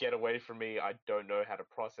just get away from me, I don't know how to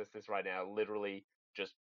process this right now, literally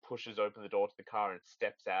just pushes open the door to the car and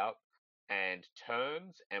steps out and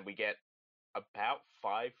turns, and we get about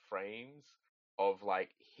 5 frames of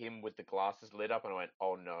like him with the glasses lit up, and I went,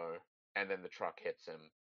 oh no, and then the truck hits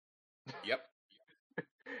him. Yep.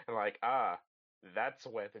 And like, that's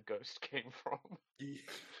where the ghost came from.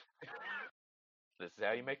 This is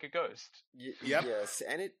how you make a ghost. Yep. Yes,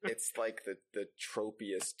 and it's like the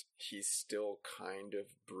tropiest. He's still kind of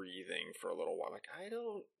breathing for a little while. Like,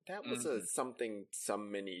 that was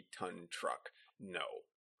some many ton truck. No.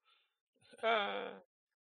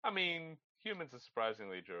 I mean, humans are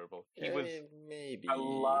surprisingly durable. He was maybe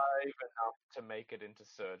alive enough to make it into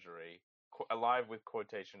surgery. Alive with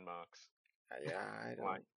quotation marks. Yeah, I don't.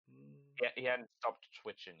 Like, he hadn't stopped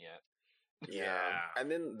twitching yet. Yeah, and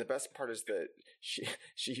then the best part is that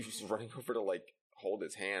she's running over to like hold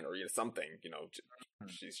his hand or something.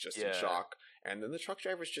 She's just in shock, and then the truck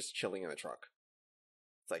driver's just chilling in the truck.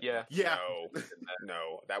 It's like,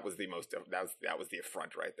 no, that was the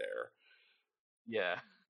affront right there. Yeah.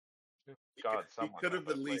 God, he could have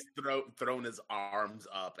at least thrown his arms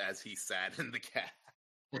up as he sat in the cab.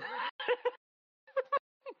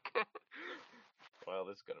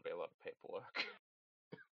 there's going to be a lot of paperwork.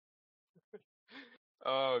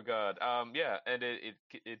 Oh god. Yeah, and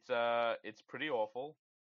it's pretty awful,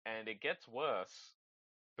 and it gets worse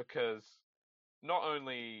because not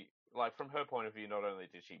only, like, from her point of view, not only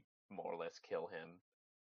did she more or less kill him,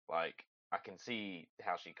 like, I can see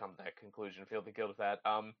how she come to that conclusion, feel the guilt of that.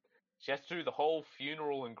 She has to do the whole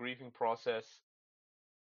funeral and grieving process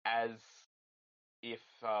as if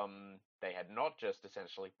they had not just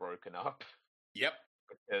essentially broken up. Yep.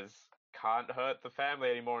 Because can't hurt the family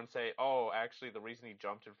anymore and say, oh, actually, the reason he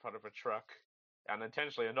jumped in front of a truck,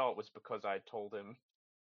 unintentionally or not, was because I told him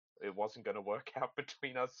it wasn't going to work out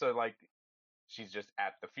between us. So, like, she's just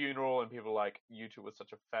at the funeral, and people are like, you two were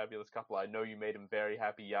such a fabulous couple. I know you made him very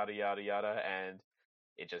happy, yada, yada, yada. And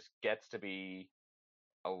it just gets to be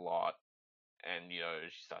a lot. And,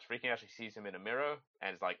 she starts freaking out. She sees him in a mirror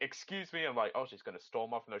and is like, excuse me. I'm like, oh, she's going to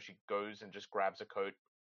storm off. No, she goes and just grabs a coat,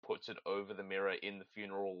 puts it over the mirror in the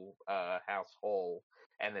funeral house hall,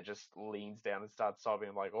 and then just leans down and starts sobbing.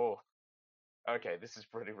 I'm like, oh, okay, this is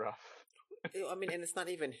pretty rough. I mean, and it's not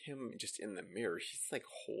even him just in the mirror. He's like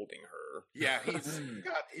holding her. Yeah, he's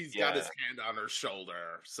got his hand on her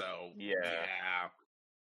shoulder. So yeah.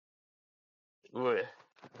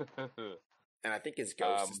 And I think his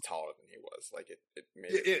ghost is taller than he was. Like it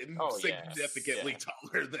made significantly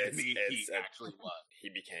taller than he actually was. He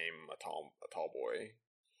became a tall boy.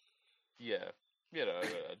 Yeah,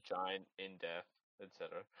 a giant in death,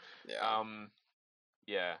 etc. Yeah.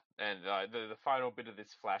 Yeah, and the final bit of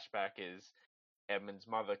this flashback is Edmund's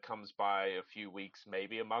mother comes by a few weeks,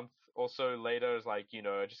 maybe a month or so later. Is like,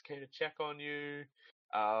 I just came to check on you.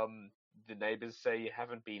 The neighbors say you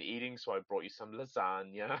haven't been eating, so I brought you some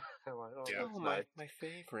lasagna. I'm like, oh, nice. my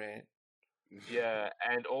favorite. Yeah,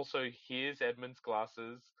 and also here's Edmund's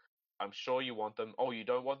glasses. I'm sure you want them. Oh, you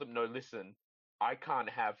don't want them? No, listen, I can't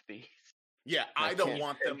have these. Yeah, I don't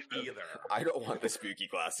want them either. I don't want the spooky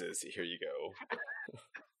glasses. Here you go.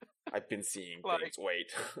 I've been seeing things.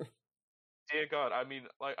 Wait. Dear God, I mean,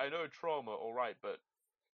 like, I know trauma, all right, but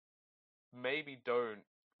maybe don't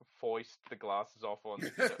foist the glasses off on.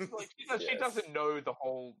 She doesn't know the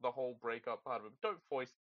whole breakup part of it. Don't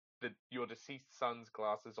foist your deceased son's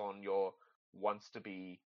glasses on your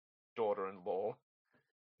wants-to-be daughter-in-law.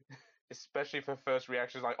 Especially if her first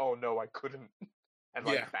reaction is like, "Oh no, I couldn't," and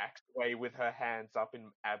backs away with her hands up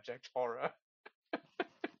in abject horror.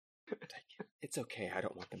 It's okay. I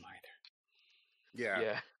don't want them either.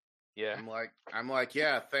 Yeah. I'm like,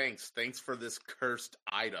 yeah, thanks for this cursed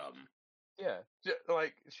item. Yeah,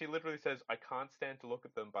 like, she literally says, I can't stand to look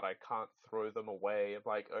at them, but I can't throw them away. I'm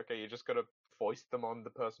like, okay, you're just gonna foist them on the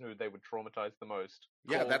person who they would traumatize the most.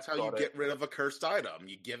 Yeah, cool, that's how you get rid of a cursed item.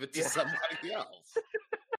 You give it to somebody else.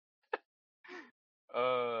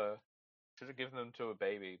 Should have given them to a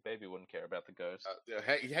baby. Baby wouldn't care about the ghost.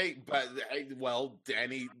 Well,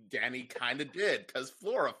 Danny kind of did, because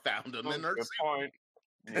Flora found him in her good point.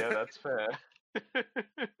 Yeah, that's fair.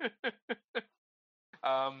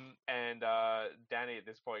 And Danny at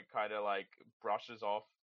this point kind of like brushes off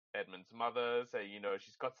Edmund's mother, say,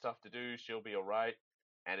 she's got stuff to do, she'll be alright.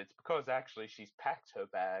 And it's because actually she's packed her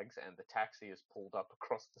bags and the taxi is pulled up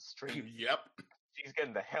across the street. Yep. She's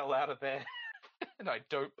getting the hell out of there. And I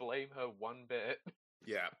don't blame her one bit.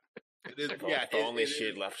 Yeah. It is, if only she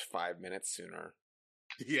had left 5 minutes sooner.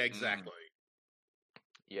 Yeah, exactly.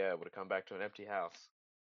 Yeah, would have come back to an empty house.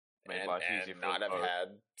 Made life easier for not have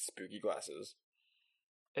had spooky glasses.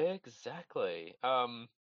 Exactly.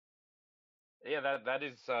 Yeah, that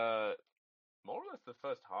is more or less the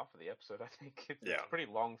first half of the episode. I think it's a pretty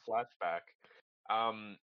long flashback.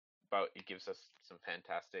 But it gives us some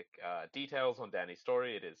fantastic details on Danny's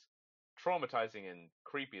story. It is traumatizing and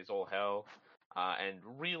creepy as all hell, and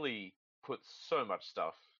really puts so much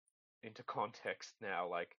stuff into context now.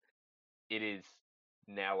 Like, it is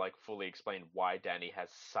now like fully explained why Danny has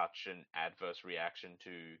such an adverse reaction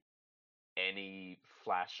to any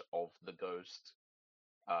flash of the ghost,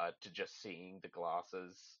 to just seeing the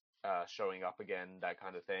glasses showing up again, that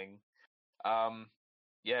kind of thing.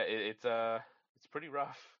 It's pretty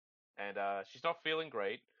rough, and she's not feeling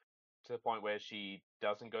great, to the point where she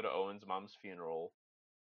doesn't go to Owen's mum's funeral,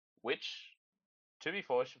 which, to be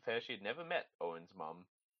fair, she had never met Owen's mum.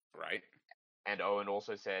 Right. And Owen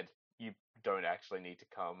also said, you don't actually need to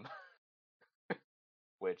come,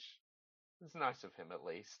 which is nice of him, at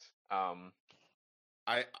least.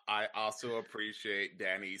 I also appreciate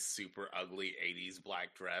Danny's super ugly 80s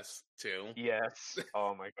black dress too. Yes.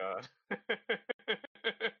 Oh my god.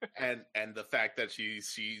 and the fact that she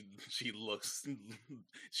looks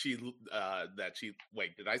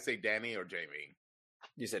wait, did I say Danny or Jamie?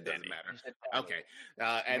 You said Doesn't Danny. matter. Okay.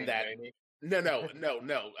 And that Jamie. No.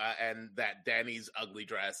 And that Danny's ugly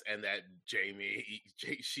dress, and that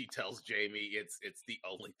she tells Jamie it's the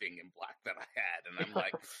only thing in black that I had, and I'm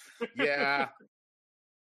like, yeah,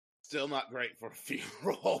 still not great for a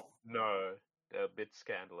funeral. No, they're a bit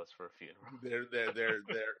scandalous for a funeral.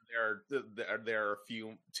 There are a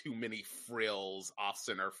few too many frills,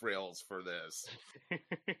 off-center frills for this.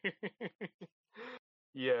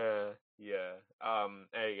 Yeah. And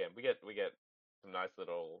again, we get some nice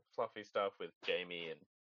little fluffy stuff with Jamie and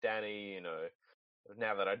Danny.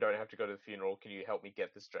 Now that I don't have to go to the funeral, can you help me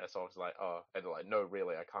get this dress off? It's like, oh, and they're like, no,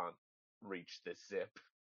 really, I can't reach this zip.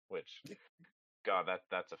 Which, God,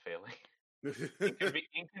 that's a feeling.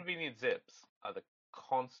 Inconvenient zips are the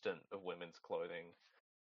constant of women's clothing.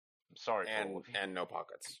 I'm sorry for all of you. And no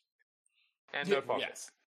pockets. And no pockets.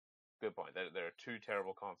 Yes. Good point. There are two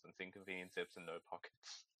terrible constants: inconvenient zips and no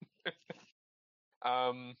pockets.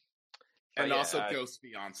 And also ghost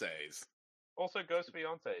fiancés. Also ghost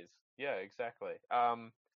fiancés. Yeah, exactly.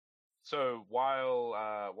 So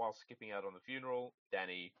while skipping out on the funeral,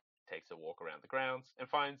 Danny takes a walk around the grounds and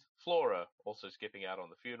finds Flora also skipping out on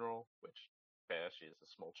the funeral, which, fair, she is a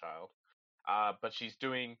small child. But she's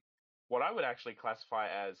doing what I would actually classify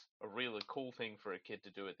as a really cool thing for a kid to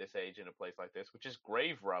do at this age in a place like this, which is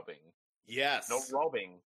grave rubbing. Yes. Not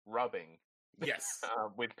robbing, rubbing. Yes.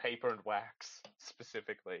 With paper and wax,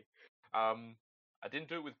 specifically. I didn't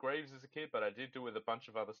do it with graves as a kid, but I did do it with a bunch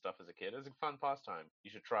of other stuff as a kid. It was a fun pastime.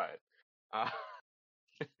 You should try it.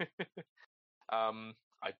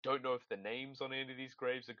 I don't know if the names on any of these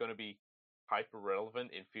graves are going to be hyper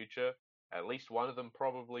relevant in future. At least one of them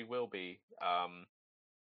probably will be.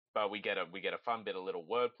 But we get a fun bit of little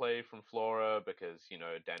wordplay from Flora because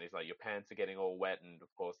Danny's like, your pants are getting all wet, and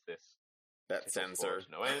of course that censor.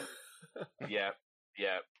 No end. Yep.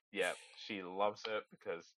 She loves it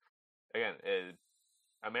because, again,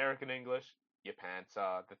 American English, your pants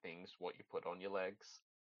are the things what you put on your legs,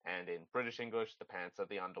 and in British English, the pants are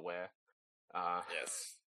the underwear.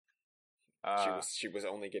 Yes. She was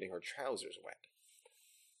only getting her trousers wet.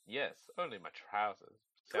 Yes, only my trousers.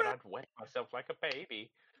 Said I'd wet myself like a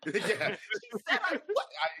baby. I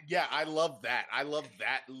love that. I love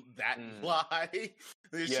that lie.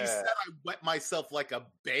 She said I wet myself like a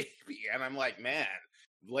baby, and I'm like, man,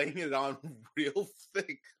 laying it on real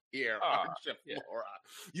thick here, aren't you, Flora?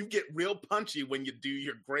 You get real punchy when you do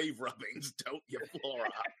your grave rubbings, don't you, Flora?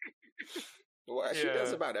 Well, she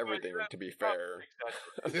does about everything, to be fair.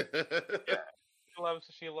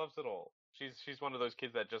 She loves it all. She's one of those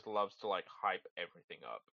kids that just loves to hype everything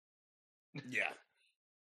up. Yeah.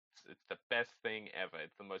 It's the best thing ever.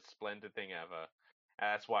 It's the most splendid thing ever.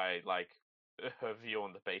 And that's why her view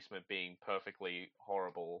on the basement being perfectly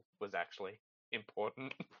horrible was actually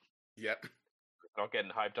important. Yep. Not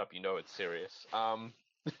getting hyped up, it's serious.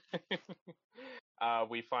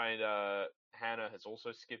 We find Hannah has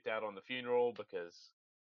also skipped out on the funeral because,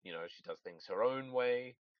 she does things her own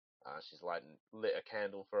way. She's lit a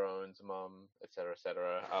candle for Owen's mum, etc.,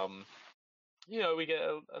 etc. We get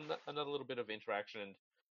another little bit of interaction, and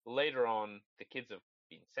later on, the kids have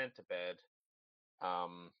been sent to bed.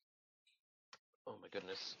 Oh my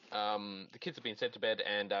goodness. The kids have been sent to bed,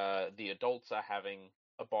 and the adults are having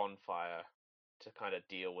a bonfire to kind of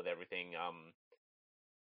deal with everything.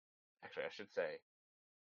 Actually, I should say,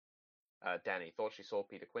 Danny thought she saw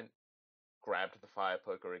Peter Quint, grabbed the fire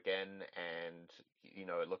poker again, and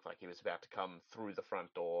it looked like he was about to come through the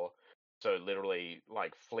front door. So literally,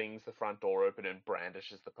 flings the front door open and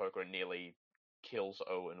brandishes the poker and nearly kills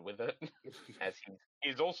Owen with it. As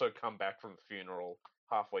he's also come back from the funeral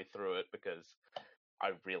halfway through it, because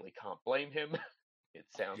I really can't blame him. It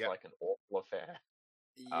sounds like an awful affair.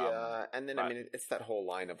 Yeah, and then it's that whole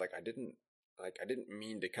line of I didn't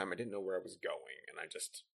mean to come. I didn't know where I was going, and I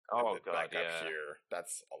just ended back up here.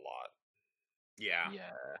 That's a lot. Yeah.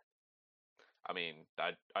 Yeah. I mean,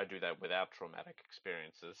 I do that without traumatic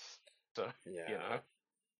experiences. So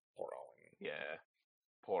poor Owen. Yeah,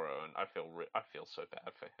 poor Owen. I feel so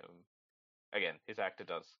bad for him. Again, his actor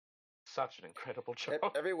does such an incredible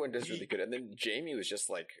job. Everyone does really good, and then Jamie was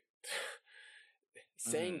just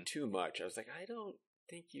saying too much. I was like, I don't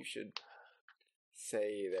think you should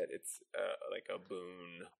say that it's a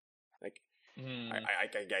boon. I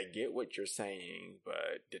get what you're saying,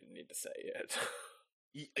 but didn't need to say it.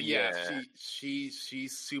 Yeah,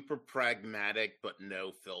 she's super pragmatic, but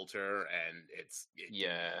no filter, and it's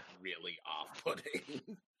really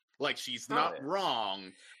off-putting. She's not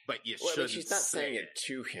wrong, but you shouldn't. She's not saying it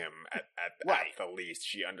to him at the least.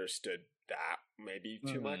 She understood that maybe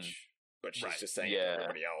too much, but she's just saying it to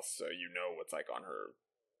everybody else, so what's on her,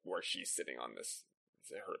 where she's sitting on this,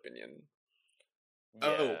 her opinion.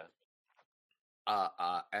 Yeah.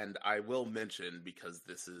 And I will mention, because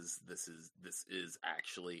this is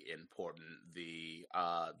actually important.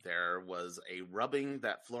 There was a rubbing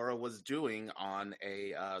that Flora was doing on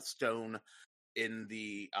a stone in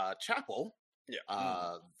the chapel.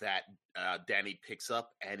 Yeah. That Danny picks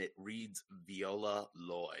up, and it reads Viola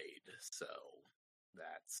Lloyd. So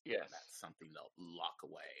that's something to lock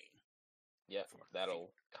away. Yeah,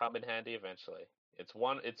 that'll come in handy eventually. It's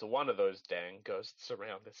one of those dang ghosts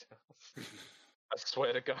around this house. I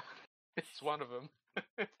swear to God, it's one of them.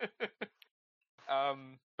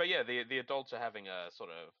 But yeah, the adults are having a sort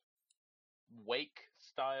of wake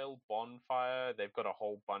style bonfire. They've got a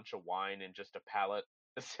whole bunch of wine in just a pallet,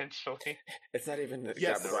 essentially. It's not even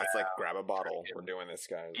Yes. it's like grab a bottle. We're doing this,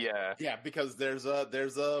 guys. Yeah, because there's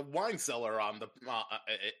a wine cellar on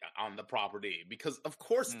the property. Because of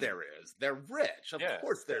course there is. They're rich. Of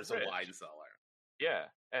course there's a wine cellar. Yeah,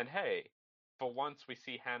 and hey, for once we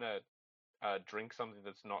see Hannah drink something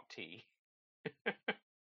that's not tea.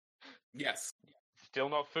 Yes. Still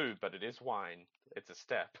not food, but it is wine. It's a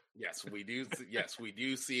step. Yes, we do. Yes, we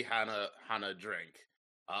do see Hannah drink.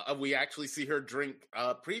 We actually see her drink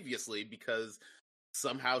previously, because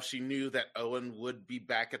somehow she knew that Owen would be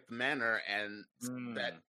back at the manor, and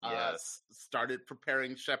started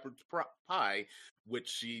preparing shepherd's pie, which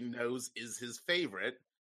she knows is his favorite.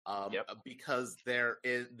 Because they're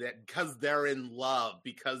in love,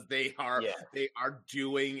 because they are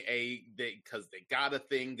doing because they got a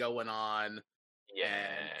thing going on.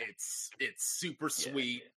 And it's super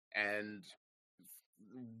sweet and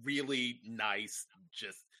really nice.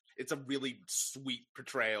 Just, it's a really sweet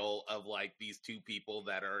portrayal of like these two people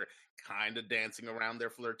that are kind of dancing around their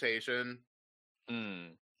flirtation.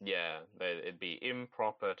 Yeah, it'd be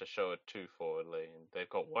improper to show it too forwardly. They've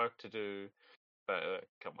got work to do, but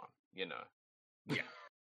come on, you know.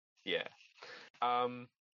 Yeah.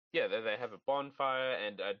 They have a bonfire,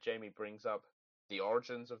 and Jamie brings up the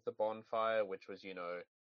origins of the bonfire, which was,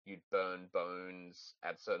 you'd burn bones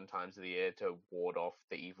at certain times of the year to ward off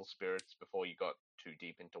the evil spirits before you got too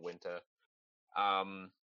deep into winter.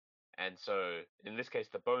 And so in this case,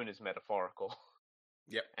 the bone is metaphorical.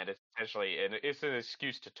 Yep. And it's essentially it's an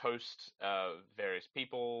excuse to toast various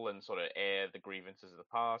people and sort of air the grievances of the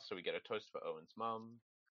past. So we get a toast for Owen's mum.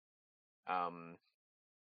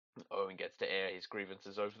 Owen gets to air his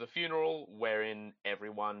grievances over the funeral, wherein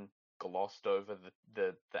everyone glossed over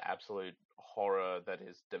the absolute horror that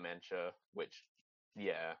is dementia, which,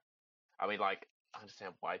 I mean, like, I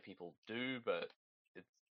understand why people do, but it's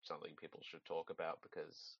something people should talk about,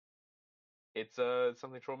 because it's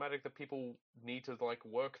something traumatic that people need to, like,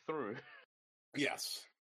 work through. Yes.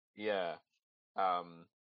 Yeah.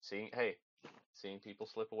 Seeing people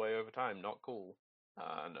slip away over time, not cool,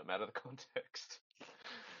 no matter the context.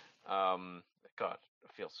 God,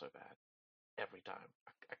 I feel so bad every time.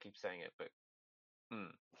 I keep saying it, but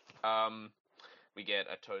we get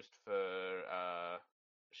a toast for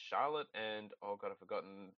Charlotte and, oh God, I've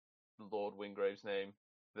forgotten Lord Wingrave's name.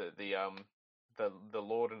 The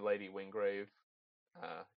Lord and Lady Wingrave,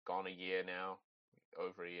 gone a year now,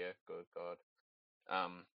 over a year. Good God.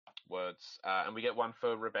 Words. And we get one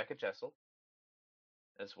for Rebecca Jessel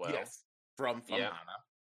as well. Yes, from Hannah.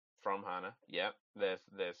 From Hannah, yeah. They're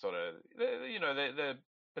sort of, they're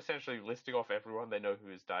essentially listing off everyone they know who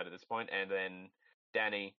has died at this point, and then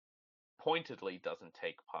Danny pointedly doesn't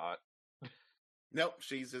take part. Nope,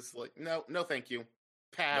 she's just like, no, thank you.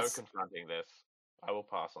 Pass. No confronting this. I will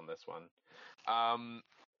pass on this one.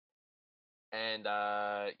 And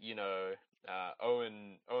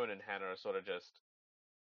Owen and Hannah are sort of just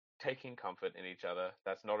taking comfort in each other.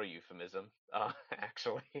 That's not a euphemism,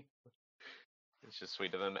 actually. It's just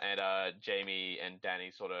sweet of them. And Jamie and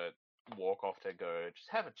Danny sort of walk off to go just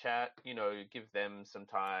have a chat, give them some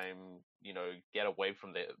time, get away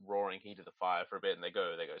from the roaring heat of the fire for a bit. And they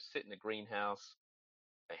go sit in the greenhouse.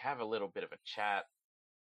 They have a little bit of a chat,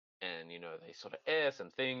 and, they sort of air some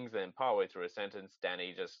things. Then partway through a sentence,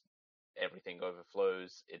 Danny just, everything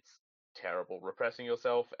overflows. It's terrible, repressing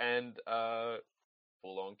yourself, and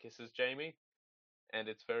full on kisses Jamie. And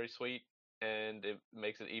it's very sweet. And it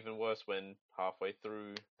makes it even worse when halfway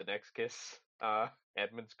through the next kiss,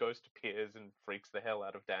 Edmund's ghost appears and freaks the hell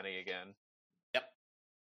out of Danny again. Yep.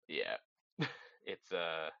 Yeah. It's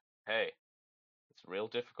hey, it's real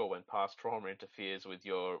difficult when past trauma interferes with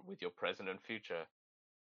your present and future.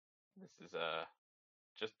 This is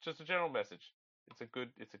just a general message. It's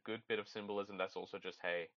a good bit of symbolism. That's also just,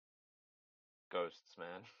 hey, ghosts,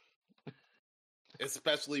 man.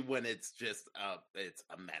 Especially when it's just it's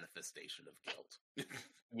a manifestation of guilt.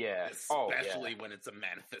 Yeah. Especially when it's a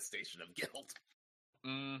manifestation of guilt.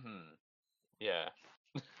 Mm-hmm. Yeah.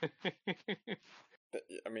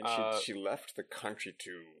 I mean, she left the country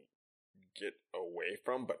to get away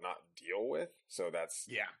from, but not deal with. So that's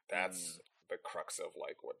the crux of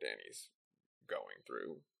like what Danny's going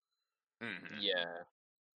through. Mm-hmm.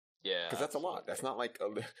 Yeah, because that's a lot. That's not like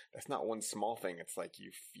that's not one small thing. It's like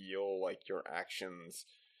you feel like your actions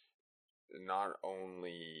not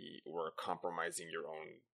only were compromising your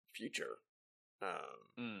own future,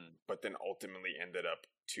 but then ultimately ended up,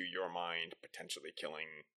 to your mind, potentially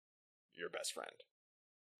killing your best friend.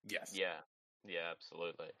 Yes. Yeah,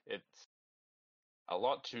 absolutely. It's a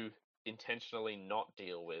lot to intentionally not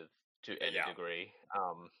deal with to any degree.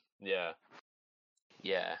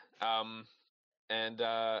 And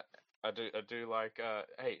I do like.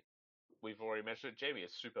 Hey, we've already mentioned it. Jamie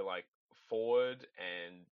is super like forward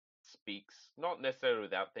and speaks not necessarily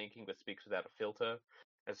without thinking, but speaks without a filter.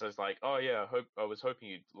 And so it's like, oh yeah, I was hoping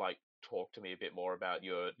you'd like talk to me a bit more about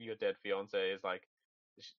your dead fiance. Is like,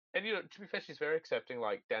 and to be fair, she's very accepting.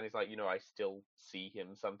 Like Danny's like, I still see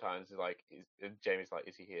him sometimes. He's like, and Jamie's like,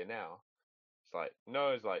 is he here now? It's like, no.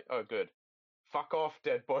 It's like, oh good, fuck off,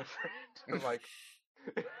 dead boyfriend. I'm like,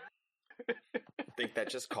 I think that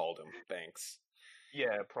just called him. Thanks.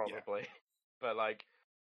 Yeah, probably. Yeah. But like,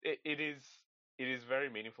 it is very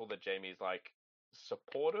meaningful that Jamie's like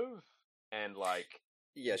supportive and like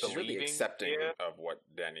she's really accepting of what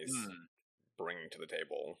Danny's bringing to the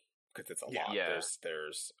table, because it's a lot. Yeah.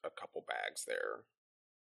 There's a couple bags there.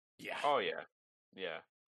 Yeah. Oh yeah.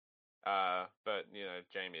 But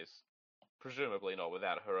Jamie is presumably not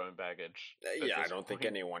without her own baggage. I don't think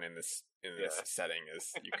anyone in this setting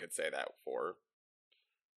is, you could say that for.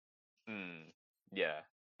 Yeah.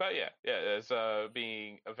 But as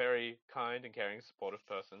being a very kind and caring, supportive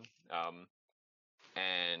person.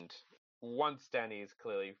 And once Danny is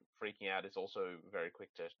clearly freaking out, is also very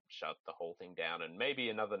quick to shut the whole thing down, and maybe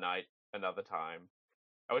another night, another time.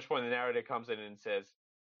 At which point the narrator comes in and says,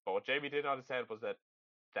 but what Jamie didn't understand was that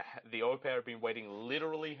the au pair had been waiting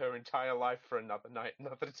literally her entire life for another night,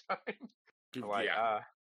 another time. Like,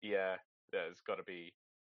 it's got to be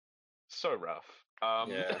so rough.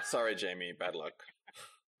 Sorry, Jamie. Bad luck.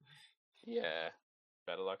 Yeah,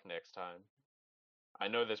 better luck next time. I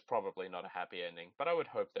know there's probably not a happy ending, but I would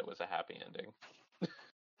hope there was a happy ending.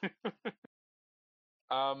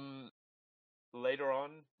 Later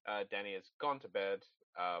on, Danny has gone to bed,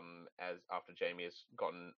 as after Jamie has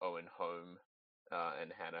gotten Owen home,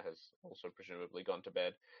 and Hannah has also presumably gone to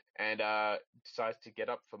bed, and decides to get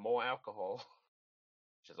up for more alcohol,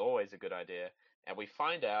 which is always a good idea. And we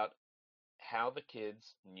find out how the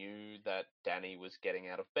kids knew that Danny was getting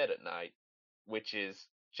out of bed at night, which is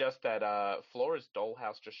just that Flora's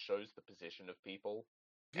dollhouse just shows the position of people,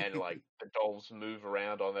 and like the dolls move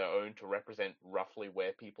around on their own to represent roughly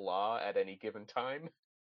where people are at any given time.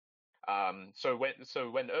 So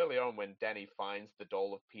when early on, when Danny finds the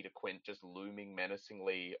doll of Peter Quint just looming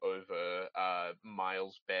menacingly over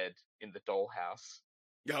Miles' bed in the dollhouse.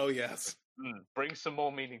 Oh yes, bring some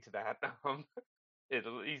more meaning to that.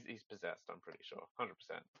 He's possessed, I'm pretty sure,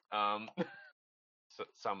 100%. So,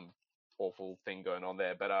 some awful thing going on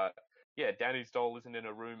there, but Danny's doll isn't in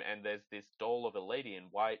a room, and there's this doll of a lady in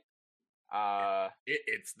white.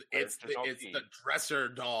 It's the dresser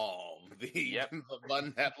doll, the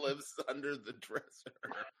one that lives under the dresser.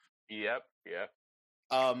 Yep.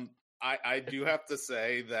 I do have to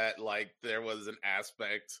say that like there was an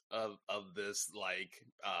aspect of this like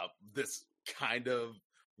this kind of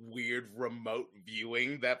weird remote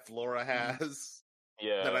viewing that Flora has.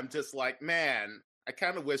 Yeah. That I'm just like, man, I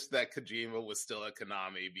kind of wish that Kojima was still at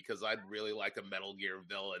Konami, because I'd really like a Metal Gear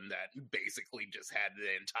villain that basically just had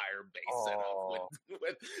the entire base set up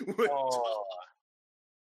with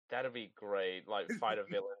That'd be great. Like fight a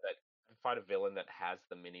villain that has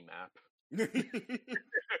the mini map.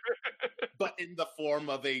 But in the form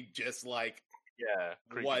of a just like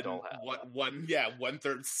one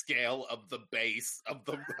third scale of the base of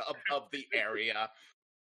the of the area.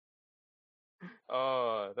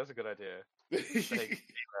 Oh, that's a good idea.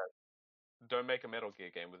 Don't make a Metal Gear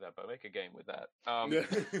game with that, but make a game with that.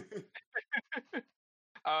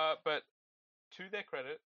 But to their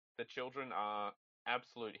credit, the children are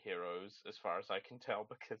absolute heroes, as far as I can tell,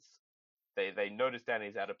 because they notice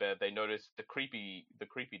Danny's out of bed. They notice the creepy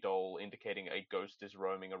doll indicating a ghost is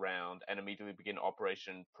roaming around, and immediately begin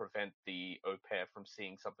Operation Prevent the au pair from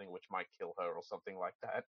seeing something which might kill her or something like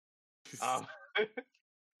that.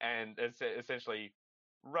 And essentially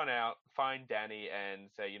run out, find Danny, and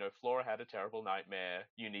say, Flora had a terrible nightmare.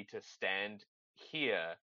 You need to stand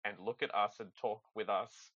here and look at us and talk with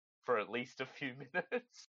us for at least a few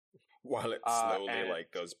minutes. While it slowly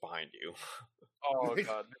goes behind you. Oh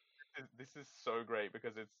god, this is so great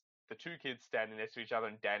because it's the two kids standing next to each other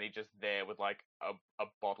and Danny just there with like a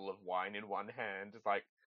bottle of wine in one hand. It's like,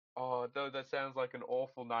 oh, though that sounds like an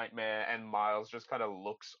awful nightmare. And Miles just kind of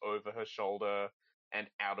looks over her shoulder, and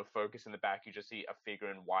out of focus in the back, you just see a figure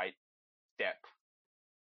in white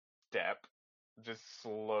step, just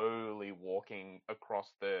slowly walking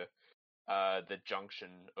across the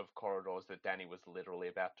junction of corridors that Danny was literally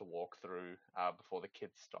about to walk through before the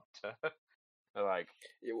kids stopped her. They're like,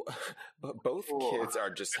 yeah, well, but both kids are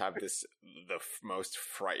just have this most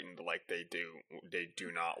frightened, like they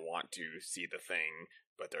do not want to see the thing,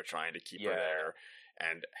 but they're trying to keep her there.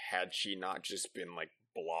 And had she not just been like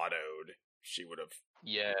blottoed, she would have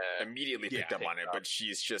immediately picked up on it. But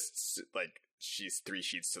she's just like she's 3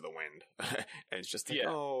 sheets to the wind, and it's just like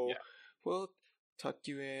we'll tuck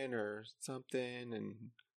you in or something,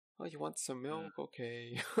 and you want some milk?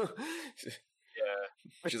 Okay.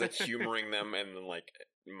 She's like humoring them and then like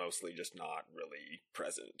mostly just not really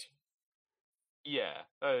present. Yeah,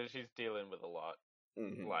 she's dealing with a lot.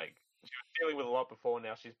 Mm-hmm. Like, she was dealing with a lot before,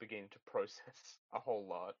 now she's beginning to process a whole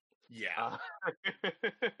lot. Yeah.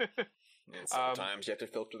 And sometimes you have to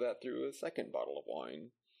filter that through a second bottle of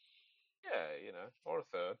wine. Yeah, or a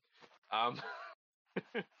third.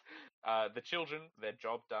 The children, their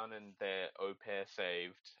job done and their au pair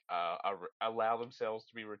saved, allow themselves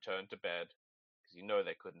to be returned to bed. Because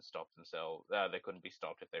they couldn't stop themselves. They couldn't be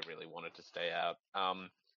stopped if they really wanted to stay out.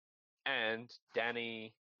 And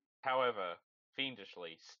Danny, however,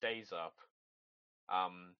 fiendishly stays up,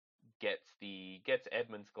 gets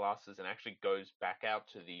Edmund's glasses and actually goes back out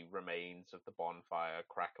to the remains of the bonfire,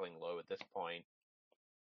 crackling low at this point,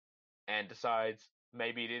 and decides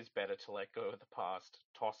maybe it is better to let go of the past,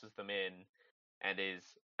 tosses them in, and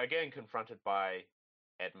is again confronted by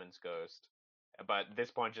Edmund's ghost. But at this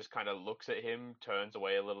point, just kind of looks at him, turns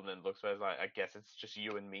away a little, and then looks at us like, I guess it's just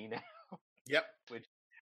you and me now. Yep. Which,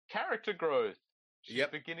 character growth. She's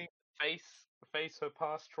beginning to face her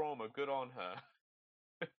past trauma. Good on her.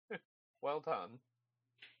 Well done.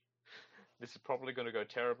 This is probably going to go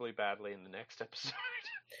terribly badly in the next episode.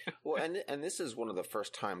 Well, and this is one of the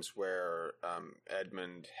first times where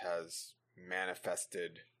Edmund has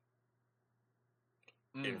manifested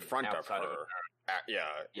in front of her.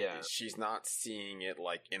 She's not seeing it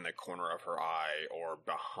like in the corner of her eye or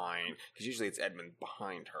behind, because usually it's Edmund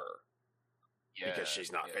behind her. Because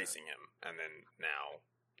she's not facing him, and then now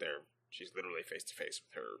she's literally face to face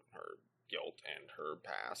with her guilt and her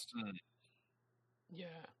past.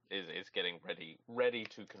 Is getting ready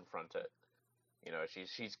to confront it.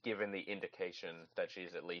 She's given the indication that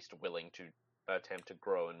she's at least willing to attempt to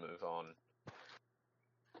grow and move on.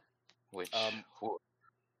 Which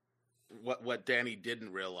what Danny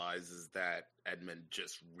didn't realize is that Edmund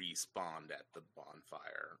just respawned at the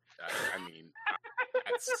bonfire. I mean,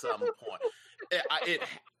 at some point,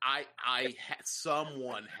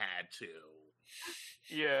 someone had to.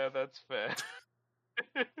 Yeah, that's fair.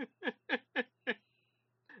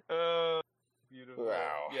 Beautiful.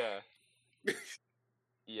 Wow. Yeah.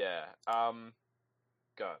 Yeah.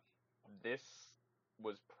 God, this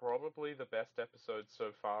was probably the best episode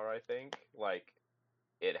so far, I think. Like,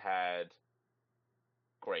 it had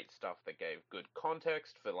great stuff that gave good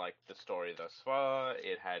context for, like, the story thus far.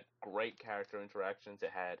 It had great character interactions.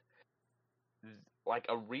 It had, like,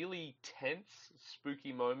 a really tense,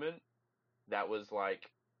 spooky moment that was,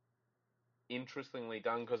 like, interestingly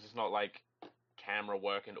done, because it's not, like, camera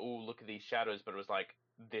work and, oh, look at these shadows, but it was, like,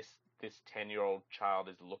 this 10-year-old child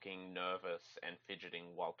is looking nervous and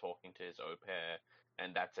fidgeting while talking to his au pair,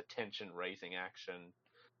 and that's a tension-raising action.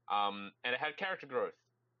 And it had character growth.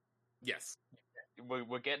 Yes.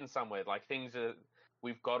 We're getting somewhere. Like,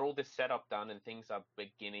 we've got all this setup done, and things are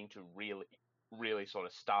beginning to really, really sort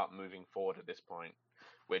of start moving forward at this point,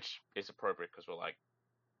 which is appropriate because we're, like,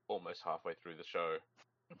 almost halfway through the show,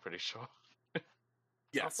 I'm pretty sure.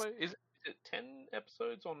 Yes. Halfway? Is it 10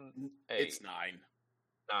 episodes on 8? It's 9.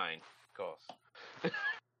 9, of course.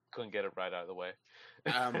 Couldn't get it right either way.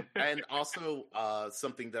 And also,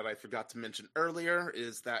 something that I forgot to mention earlier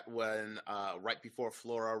is that when, right before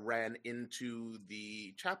Flora ran into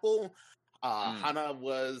the chapel, Hannah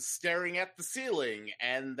was staring at the ceiling,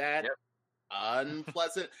 and that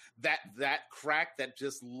unpleasant, that crack that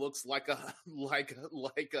just looks like a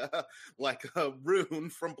rune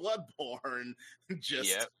from Bloodborne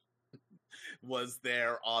just was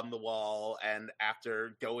there on the wall, and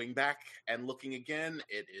after going back and looking again,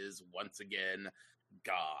 it is once again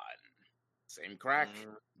gone. Same crack,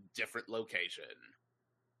 different location.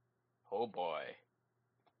 Oh boy.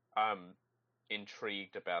 I'm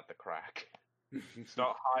intrigued about the crack. It's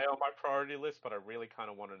not high on my priority list, but I really kind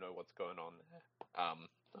of want to know what's going on there.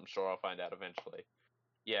 I'm sure I'll find out eventually.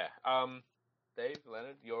 Yeah. Dave,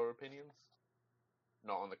 Leonard, your opinions?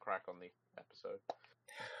 Not on the crack on the episode.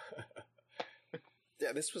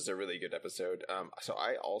 Yeah, this was a really good episode. So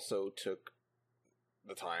I also took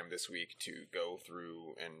the time this week to go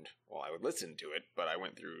through and, well, I would listen to it, but I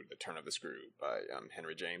went through The Turn of the Screw by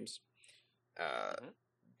Henry James.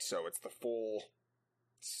 So it's the full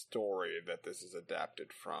story that this is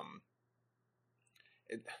adapted from.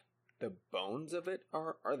 The bones of it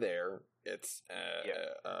are there. It's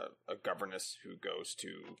a governess who goes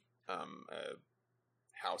to a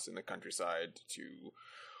house in the countryside to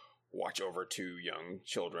watch over two young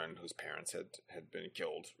children whose parents had been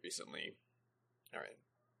killed recently. All right,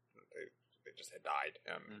 they just had died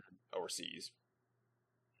overseas,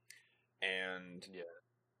 and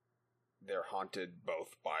they're haunted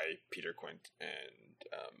both by Peter Quint and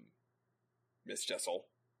Miss Jessel.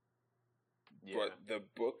 Yeah. But the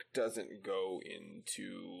book doesn't go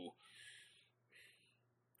into.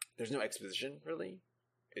 There's no exposition really.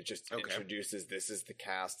 It just introduces, this is the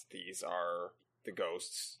cast, these are the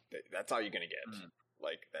ghosts. That's all you're gonna get.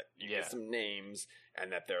 Like that, you get some names,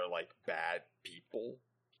 and that they're like bad people.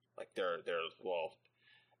 Like they're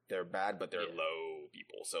bad, but they're low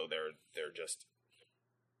people. So they're just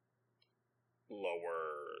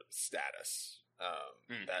lower status.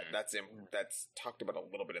 That's talked about a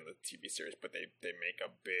little bit in the TV series, but they make a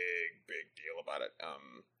big deal about it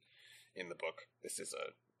in the book. This is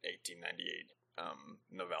a 1898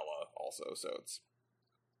 novella also, so it's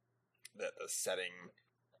that the setting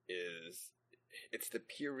is, it's the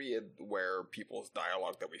period where people's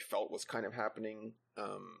dialogue that we felt was kind of happening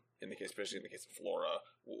in the case, especially in the case of Flora,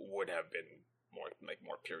 would have been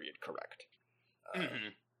more period correct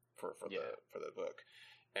for the book.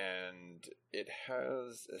 And it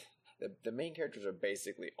has the main characters are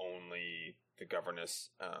basically only the governess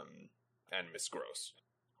and Miss Gross.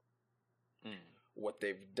 What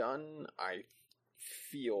they've done, I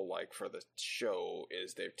feel like, for the show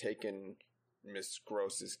is they've taken Miss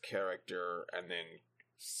Gross's character and then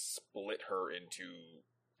split her into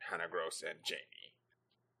Hannah Gross and Jamie.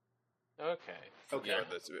 Okay.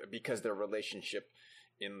 Because their relationship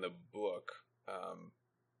in the book,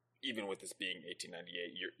 even with this being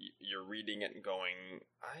 1898, you're reading it and going,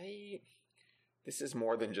 this is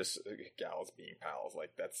more than just gals being pals.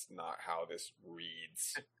 Like, that's not how this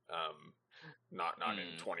reads. Not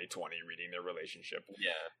in 2020 reading their relationship.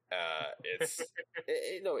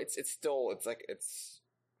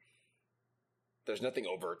 There's nothing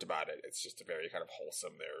overt about it. It's just a very kind of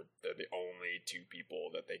wholesome. They're the only two people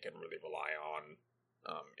that they can really rely on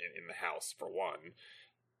in the house, for one.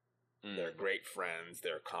 They're great friends.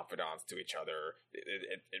 They're confidants to each other.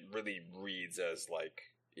 It really reads as like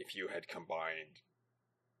if you had combined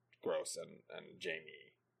Gross and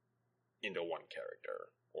Jamie into one character,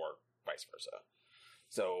 or vice versa.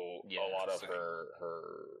 So a lot of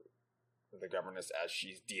the governess, as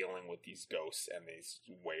she's dealing with these ghosts and these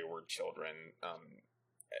wayward children,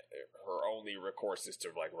 her only recourse is to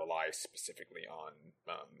like rely specifically on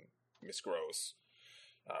Miss Gross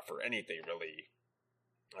for anything really.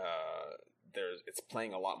 It's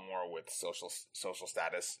playing a lot more with social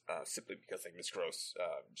status, simply because like Miss Gross,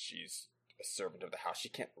 she's a servant of the house. She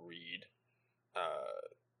can't read.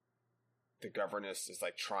 The governess is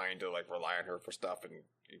like trying to like rely on her for stuff and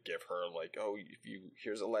give her like,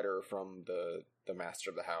 here's a letter from the master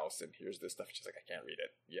of the house, and here's this stuff. She's like, I can't read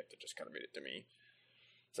it. You have to just kind of read it to me.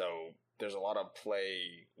 So there's a lot of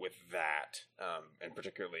play with that, and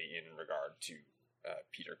particularly in regard to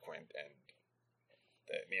Peter Quint, and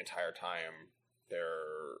the entire time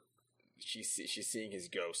she's seeing his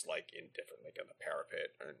ghost like in different, like on the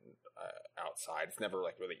parapet and outside. It's never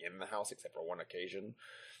like really in the house except for one occasion.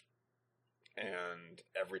 And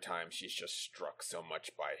every time she's just struck so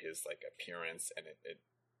much by his like appearance, and it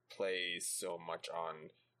plays so much on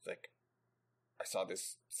like, I saw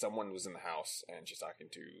this, someone was in the house and she's talking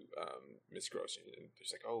to Miss Gross, and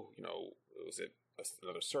she's like, was it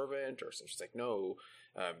another servant or something? She's like, no,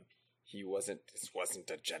 this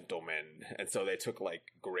wasn't a gentleman. And so they took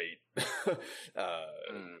like great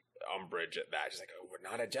umbrage at that. She's like, we're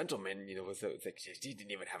not a gentleman, it's like she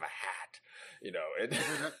didn't even have a hat,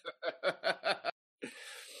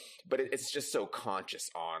 but it's just so conscious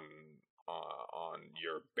on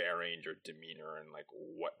your bearing, your demeanor, and like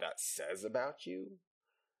what that says about you.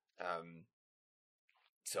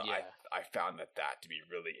 I found that to be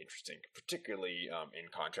really interesting, particularly in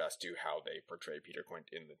contrast to how they portray Peter Quint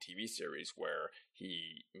in the TV series, where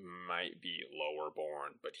he might be lower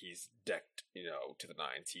born, but he's decked, to the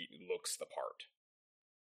nines. He looks the part.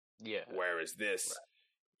 Yeah. Whereas this,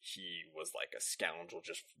 he was like a scoundrel,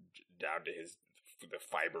 just down to his the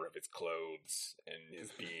fiber of his clothes and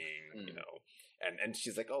his being, you know, and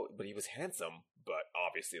she's like, oh, but he was handsome, but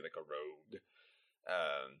obviously like a rogue.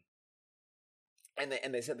 And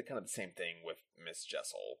they said the kind of the same thing with Miss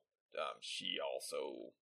Jessel. She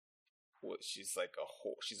also she's like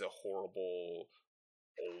she's a horrible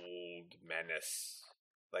old menace.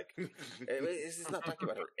 Like it's not talking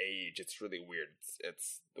about her age. It's really weird.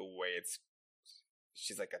 It's the way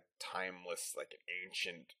she's like a timeless, like an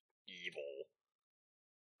ancient evil.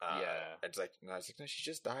 It's like, no, I was like, no, she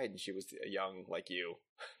just died and she was young like you,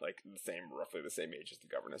 like roughly the same age as the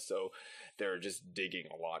governess. So they're just digging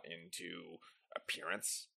a lot into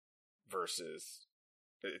appearance versus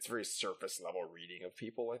it's very surface level reading of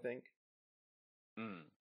people, I think.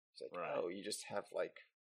 It's like, oh, you just have like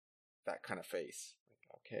that kind of face. Like,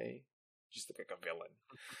 okay, you just look like a villain.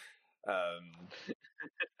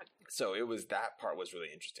 So it was, that part was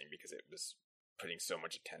really interesting because it was putting so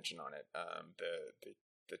much attention on it.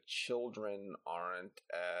 The children aren't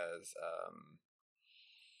as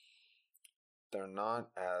they're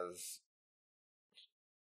not as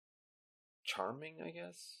charming, I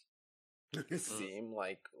guess. Seem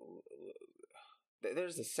like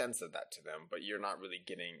there's a sense of that to them, but you're not really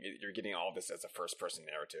you're getting all this as a first person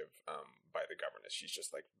narrative by the governess. She's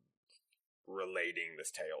just like relating this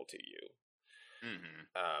tale to you,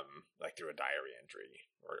 like through a diary entry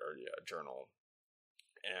or a journal.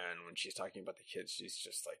 And when she's talking about the kids, she's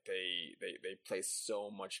just like, they place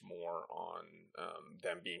so much more on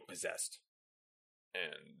them being possessed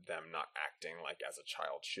and them not acting like as a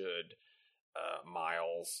child should.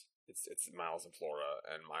 Miles, it's Miles and Flora,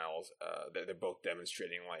 and Miles, they're both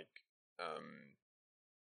demonstrating like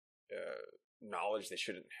knowledge they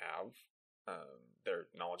shouldn't have.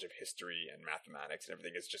 Their knowledge of history and mathematics and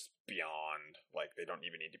everything is just beyond, like, they don't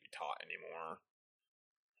even need to be taught anymore.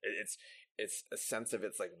 It's a sense of,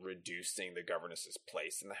 it's like reducing the governess's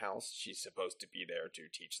place in the house. She's supposed to be there to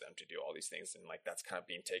teach them to do all these things, and like that's kind of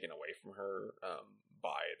being taken away from her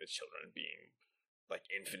by the children being like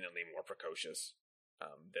infinitely more precocious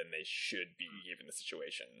than they should be given the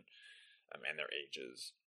situation and their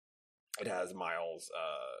ages. It has Miles.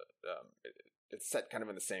 It's set kind of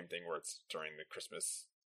in the same thing where it's during the Christmas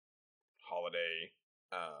holiday,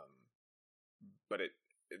 but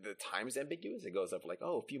the time's ambiguous. It goes up like,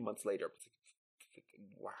 oh, a few months later. But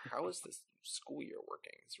wow, how is this school year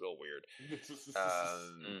working? It's real weird.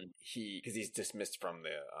 Because he's dismissed from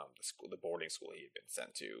the boarding school he had been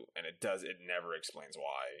sent to, and it never explains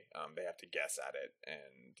why. They have to guess at it,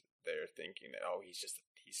 and they're thinking that, oh, he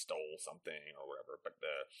stole something or whatever. But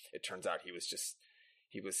it turns out he was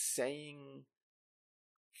saying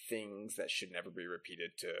things that should never be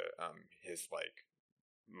repeated to his like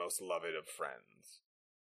most loved of friends.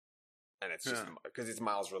 And it's just because it's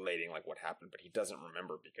Miles relating like what happened, but he doesn't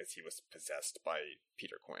remember because he was possessed by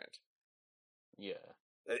Peter Quint. Yeah,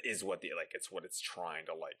 is what it's what it's trying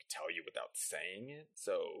to like tell you without saying it.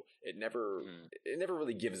 So it never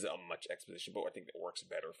really gives much exposition, but I think it works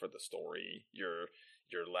better for the story. You're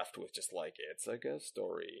left with just like, it's a ghost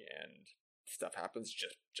story and stuff happens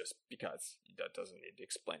just because. That doesn't need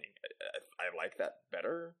explaining. I like that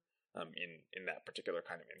better in that particular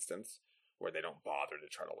kind of instance where they don't bother to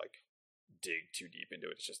try to like dig too deep into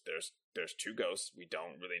it. It's just there's two ghosts. We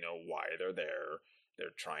don't really know why they're there.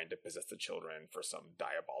 They're trying to possess the children for some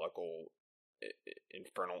diabolical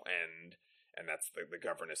infernal end, and that's the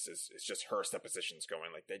governess is just her suppositions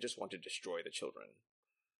going like, they just want to destroy the children.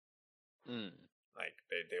 Like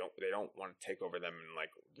they don't want to take over them and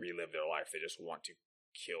like relive their life. They just want to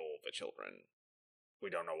kill the children. We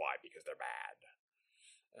don't know why, because they're bad.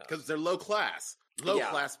 Because they're low class.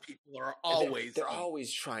 Class people are always... They're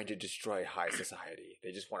always trying to destroy high society.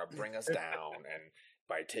 They just want to bring us down, and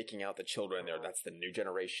by taking out the children, that's the new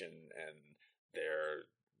generation, and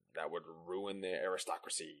that would ruin the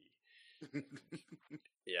aristocracy.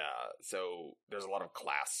 Yeah, so there's a lot of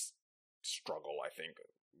class struggle, I think,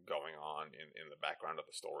 going on in the background of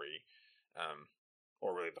the story,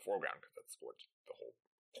 or really the foreground, because that's what the whole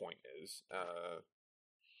point is.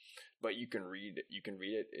 But you can read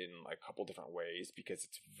it in like a couple different ways because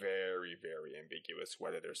it's very, very ambiguous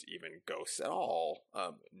whether there's even ghosts at all.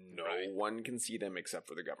 No one can see them except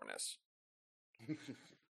for the governess.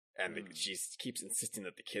 And she keeps insisting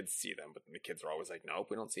that the kids see them, but the kids are always like, nope,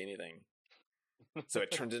 we don't see anything. So it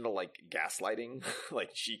turns into like gaslighting.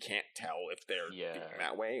 Like she can't tell if they're being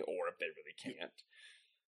that way or if they really can't.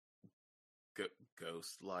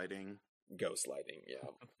 Ghost lighting, yeah.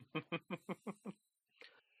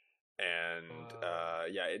 And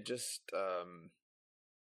it just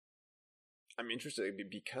I'm interested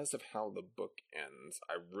because of how the book ends.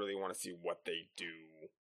 I really want to see what they do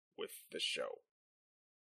with the show.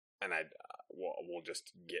 and we'll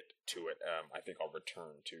just get to it. I think I'll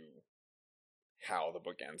return to how the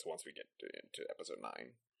book ends once we get to episode 9.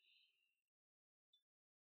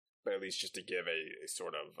 But at least just to give a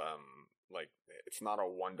sort of like, it's not a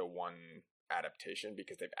 1-to-1 adaptation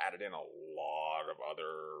because they've added in a lot of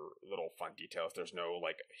other little fun details. There's no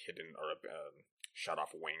like hidden or shut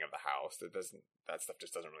off wing of the house. That stuff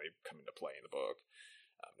just doesn't really come into play in the book.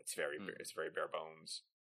 It's very bare bones.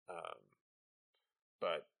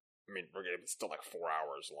 But I mean, it's still like 4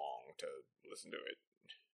 hours long to listen to it.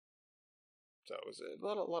 So it was a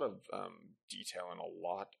lot of detail and a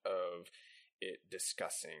lot of it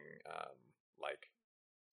discussing like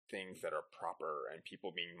things that are proper and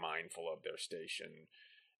people being mindful of their station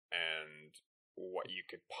and what you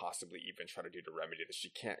could possibly even try to do to remedy this.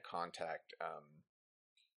 She can't contact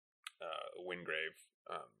Wingrave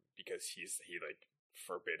because he like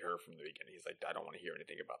forbid her from the beginning. He's like, I don't want to hear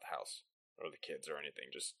anything about the house or the kids or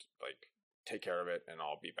anything. Just like take care of it and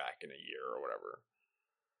I'll be back in a year or whatever.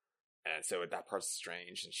 And so that part's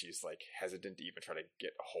strange, and she's like hesitant to even try to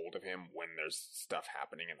get a hold of him when there's stuff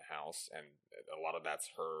happening in the house, and a lot of that's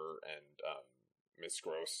her and Miss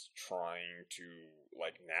Gross trying to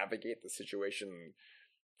like navigate the situation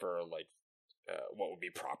for like what would be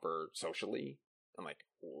proper socially, and like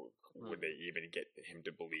would they even get him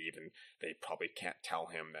to believe? And they probably can't tell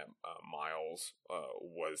him that Miles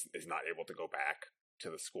is not able to go back to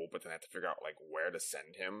the school, but then they have to figure out like where to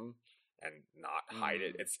send him and not hide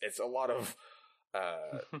it. It's a lot of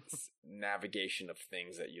navigation of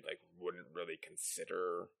things that you like wouldn't really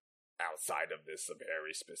consider outside of this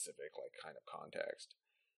very specific like kind of context.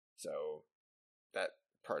 So that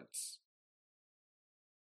part's,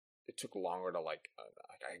 it took longer to like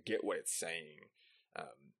I get what it's saying,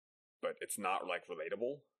 but it's not like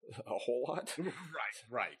relatable a whole lot.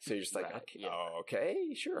 Right. So you're just like,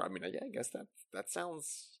 okay, sure. I mean, yeah, I guess that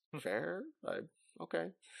sounds fair. Okay.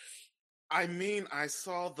 I mean, I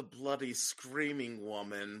saw the bloody screaming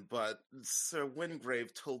woman, but Sir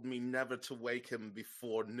Wingrave told me never to wake him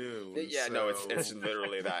before noon. Yeah, so... no, it's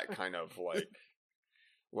literally that kind of like,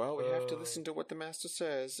 well, we have to listen to what the master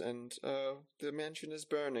says, and the mansion is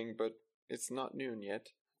burning, but it's not noon yet.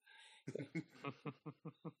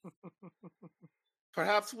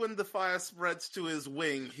 Perhaps when the fire spreads to his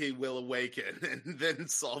wing, he will awaken and then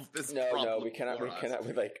solve this problem. No, we cannot.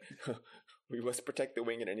 We like. We must protect the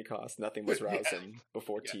wing at any cost. Nothing must rouse him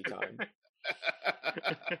before tea time.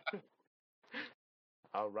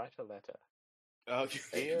 I'll write a letter. Okay.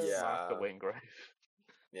 Dear Master Wingrave.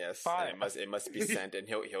 Yes, and it must be sent, and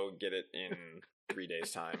he'll get it in 3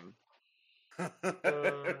 days' time.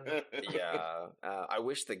 I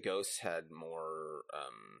wish the ghosts had more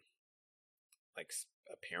like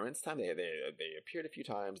appearance time. They appeared a few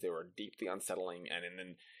times. They were deeply unsettling, and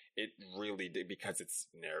then it really did, because it's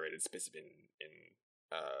narrated specifically in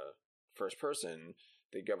first person.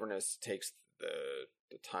 The governess takes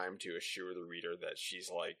the time to assure the reader that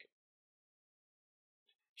she's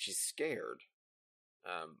scared,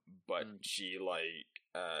 but she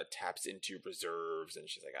taps into reserves, and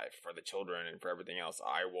she's like, for the children and for everything else,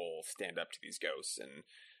 I will stand up to these ghosts. And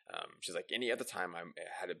she's like, any other time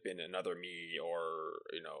had it been another me, or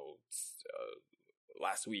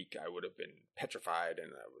last week I would have been petrified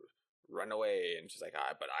and I would run away. And she's like,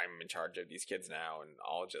 but I'm in charge of these kids now, and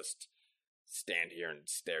I'll just stand here and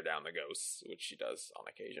stare down the ghosts, which she does on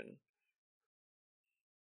occasion.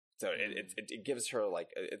 So it gives her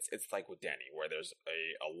it's like with Dany, where there's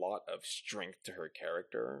a lot of strength to her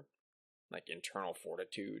character, like internal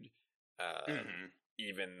fortitude,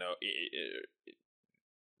 even though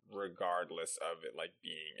regardless of it like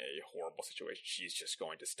being a horrible situation, she's just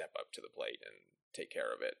going to step up to the plate and take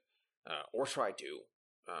care of it, or try to.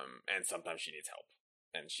 And sometimes she needs help,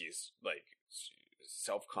 and she's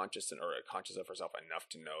self-conscious or conscious of herself enough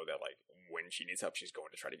to know that when she needs help, she's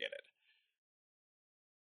going to try to get it.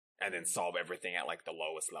 And then solve everything at the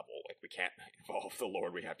lowest level. We can't involve the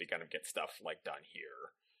Lord. We have to kind of get stuff done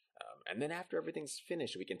here. And then after everything's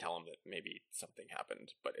finished, we can tell him that maybe something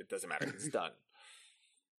happened, but it doesn't matter. It's done.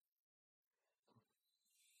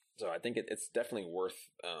 So I think it's definitely worth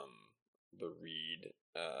the read.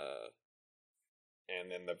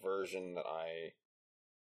 And then the version that I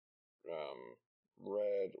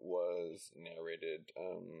read was narrated.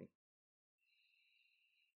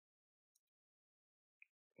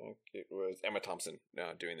 It was Emma Thompson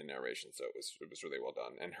doing the narration, so it was really well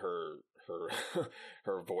done. And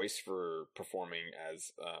her voice for performing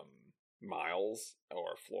as Miles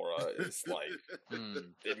or Flora is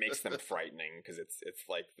it makes them frightening, because it's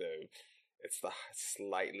the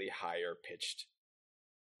slightly higher pitched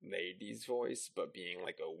lady's voice, but being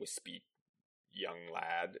a wispy young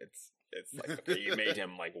lad. It's like, okay, you made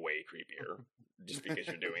him like way creepier just because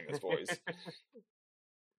you're doing this voice.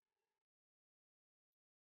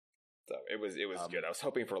 So it was good. I was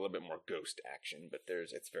hoping for a little bit more ghost action, but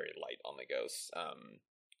it's very light on the ghosts.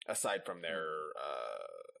 Aside from their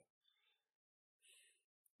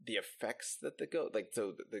the effects that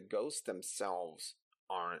the ghosts themselves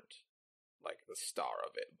aren't like the star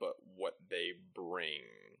of it, but what they bring,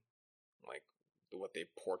 like what they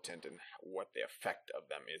portend and what the effect of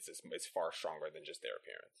them is far stronger than just their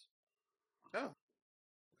appearance. Oh,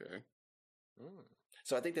 okay.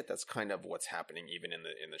 So I think that's kind of what's happening even in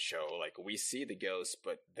the show. Like, we see the ghosts,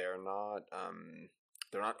 but they're not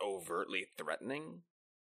overtly threatening.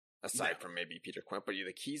 Aside from maybe Peter Quint, but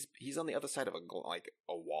like he's on the other side of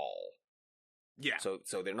a wall. Yeah. So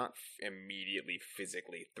they're not immediately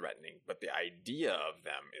physically threatening, but the idea of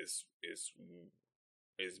them is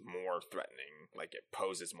more threatening. Like, it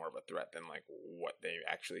poses more of a threat than like what they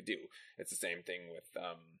actually do. It's the same thing with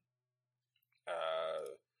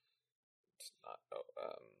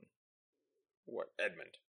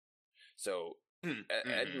Edmund. So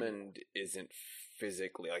Edmund isn't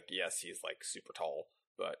physically, like, yes, he's like super tall,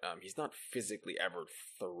 but he's not physically ever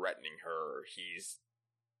threatening her. He's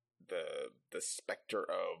the specter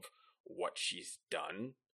of what she's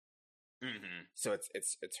done. Mm-hmm. So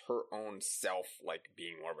it's her own self, like,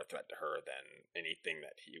 being more of a threat to her than anything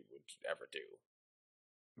that he would ever do.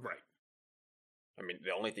 Right. I mean,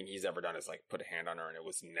 the only thing he's ever done is like put a hand on her, and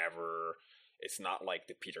it's not like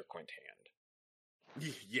the Peter Quint hand.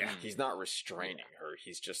 Yeah. He's not restraining her.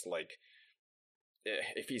 He's just like,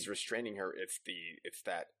 if he's restraining her, it's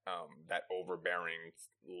that overbearing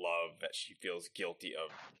love that she feels guilty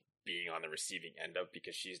of being on the receiving end of,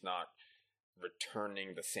 because she's not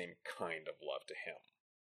returning the same kind of love to him.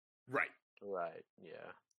 Right,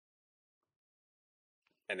 yeah.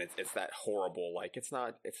 And it's that horrible, like, it's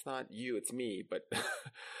not you, it's me, but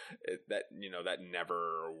that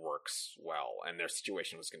never works well, and their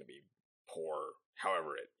situation was going to be poor,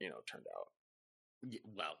 however it turned out.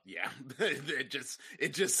 Well, yeah, it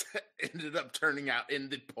just ended up turning out in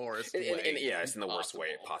the poorest way. It's in the worst way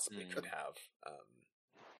it possibly could have.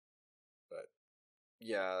 But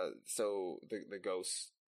yeah, so the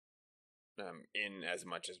ghosts, in as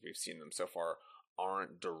much as we've seen them so far,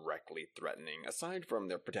 aren't directly threatening, aside from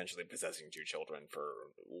they're potentially possessing 2 children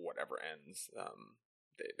for whatever ends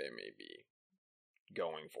they may be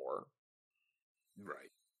going for.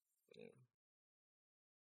 Right. Yeah.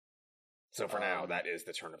 So for now, that is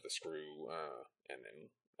the turn of the screw, and then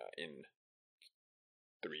in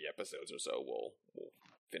 3 episodes or so, we'll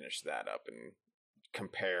finish that up and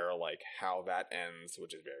compare like how that ends,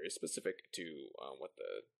 which is very specific to what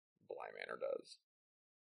the Bly Manor does.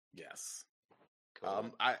 Yes.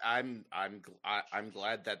 Cool. I'm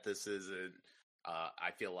glad that this isn't.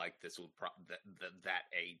 I feel like this would that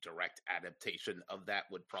a direct adaptation of that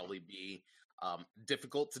would probably be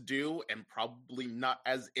difficult to do, and probably not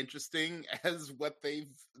as interesting as what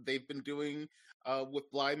they've been doing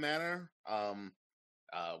with Bly Manor.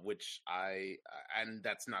 Which and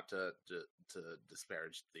that's not to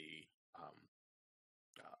disparage the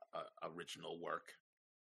original work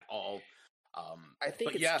at all. I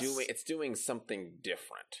think it's doing something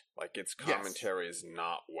different. Like, its commentary is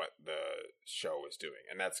not what the show is doing,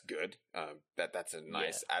 and that's good. That's a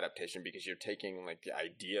nice adaptation, because you're taking like the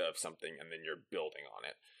idea of something and then you're building on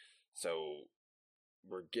it. So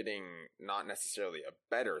we're getting not necessarily a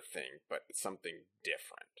better thing, but something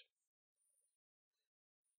different.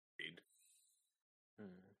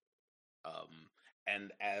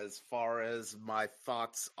 And as far as my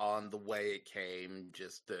thoughts on the way it came,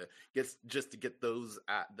 just to get those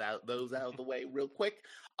out of the way real quick,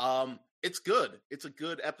 it's good. It's a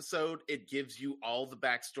good episode. It gives you all the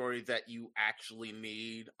backstory that you actually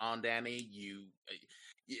need on Danny.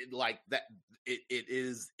 Like that.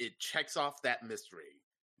 It checks off that mystery.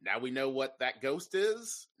 Now we know what that ghost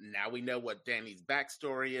is. Now we know what Danny's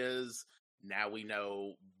backstory is. Now we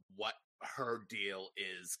know what her deal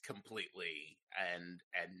is completely, and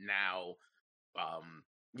now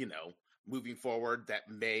moving forward, that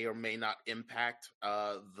may or may not impact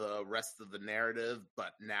the rest of the narrative,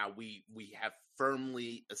 but now we have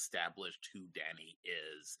firmly established who Danny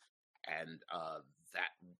is, and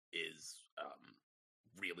that is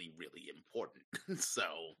really, really important.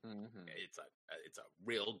 So it's a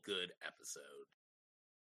real good episode.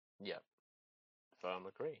 Yep, firm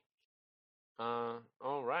agree.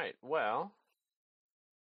 All right. Well,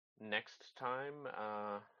 next time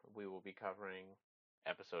we will be covering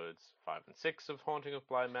episodes 5 and 6 of Haunting of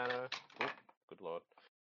Bly Manor. Oh, good lord.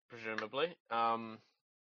 Presumably.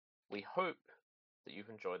 We hope that you've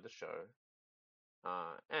enjoyed the show.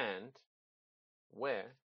 And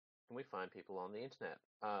where can we find people on the internet?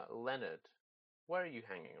 Leonard, where are you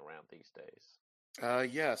hanging around these days?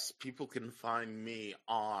 Yes, people can find me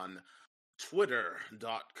on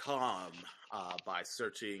Twitter.com by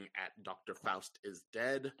searching at Dr. Faust is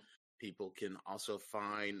Dead. People can also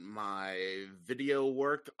find my video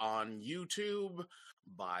work on YouTube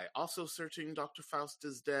by also searching Dr. Faust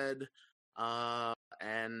is Dead.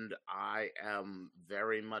 And I am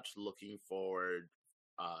very much looking forward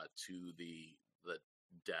to the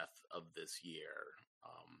death of this year.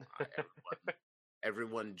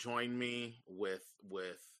 Everyone join me with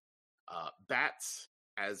bats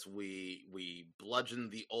as we bludgeon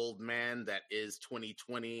the old man that is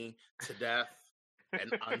 2020 to death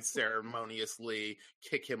and unceremoniously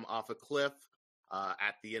kick him off a cliff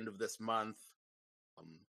at the end of this month.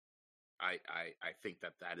 I think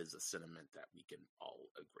that is a sentiment that we can all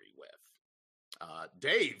agree with.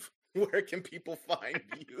 Dave, where can people find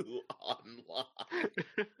you online?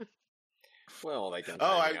 Well, they can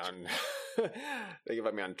find me on they can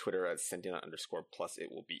find me on Twitter at Sentinel_plus. It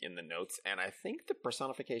will be in the notes. And I think the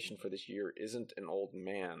personification for this year isn't an old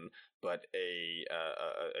man, but a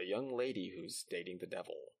young lady who's dating the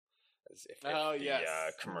devil. As if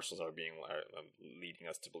the commercials are leading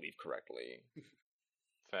us to believe correctly.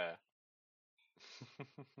 Fair.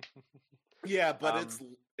 Yeah, but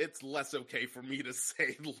it's less okay for me to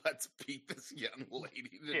say, let's beat this young lady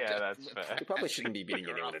to death. Yeah, that's fair. We probably shouldn't be beating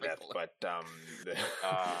anyone to death, but the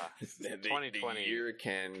 2020 year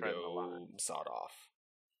can go sawed off.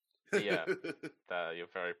 Yeah, you're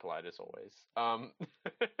very polite as always. You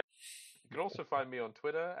can also find me on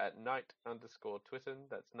Twitter at Knight_Twitten.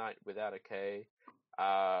 That's Knight without a K,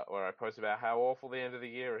 where I post about how awful the end of the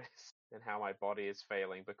year is and how my body is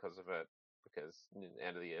failing because of it. Because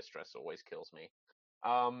end of the year stress always kills me.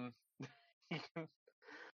 Oh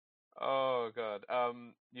god.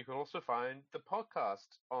 You can also find the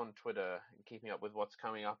podcast on Twitter, keeping up with what's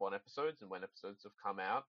coming up on episodes and when episodes have come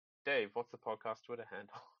out. Dave, what's the podcast Twitter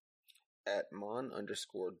handle? At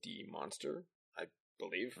Mon_D_Monster, I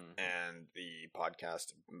believe, and the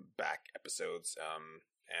podcast back episodes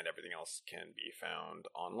and everything else can be found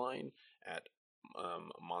online at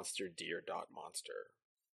monsterdeer.monster.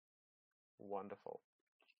 Wonderful.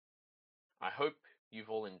 I hope you've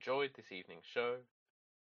all enjoyed this evening's show,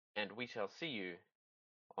 and we shall see you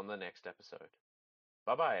on the next episode.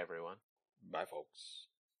 Bye-bye, everyone. Bye, folks.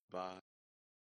 Bye.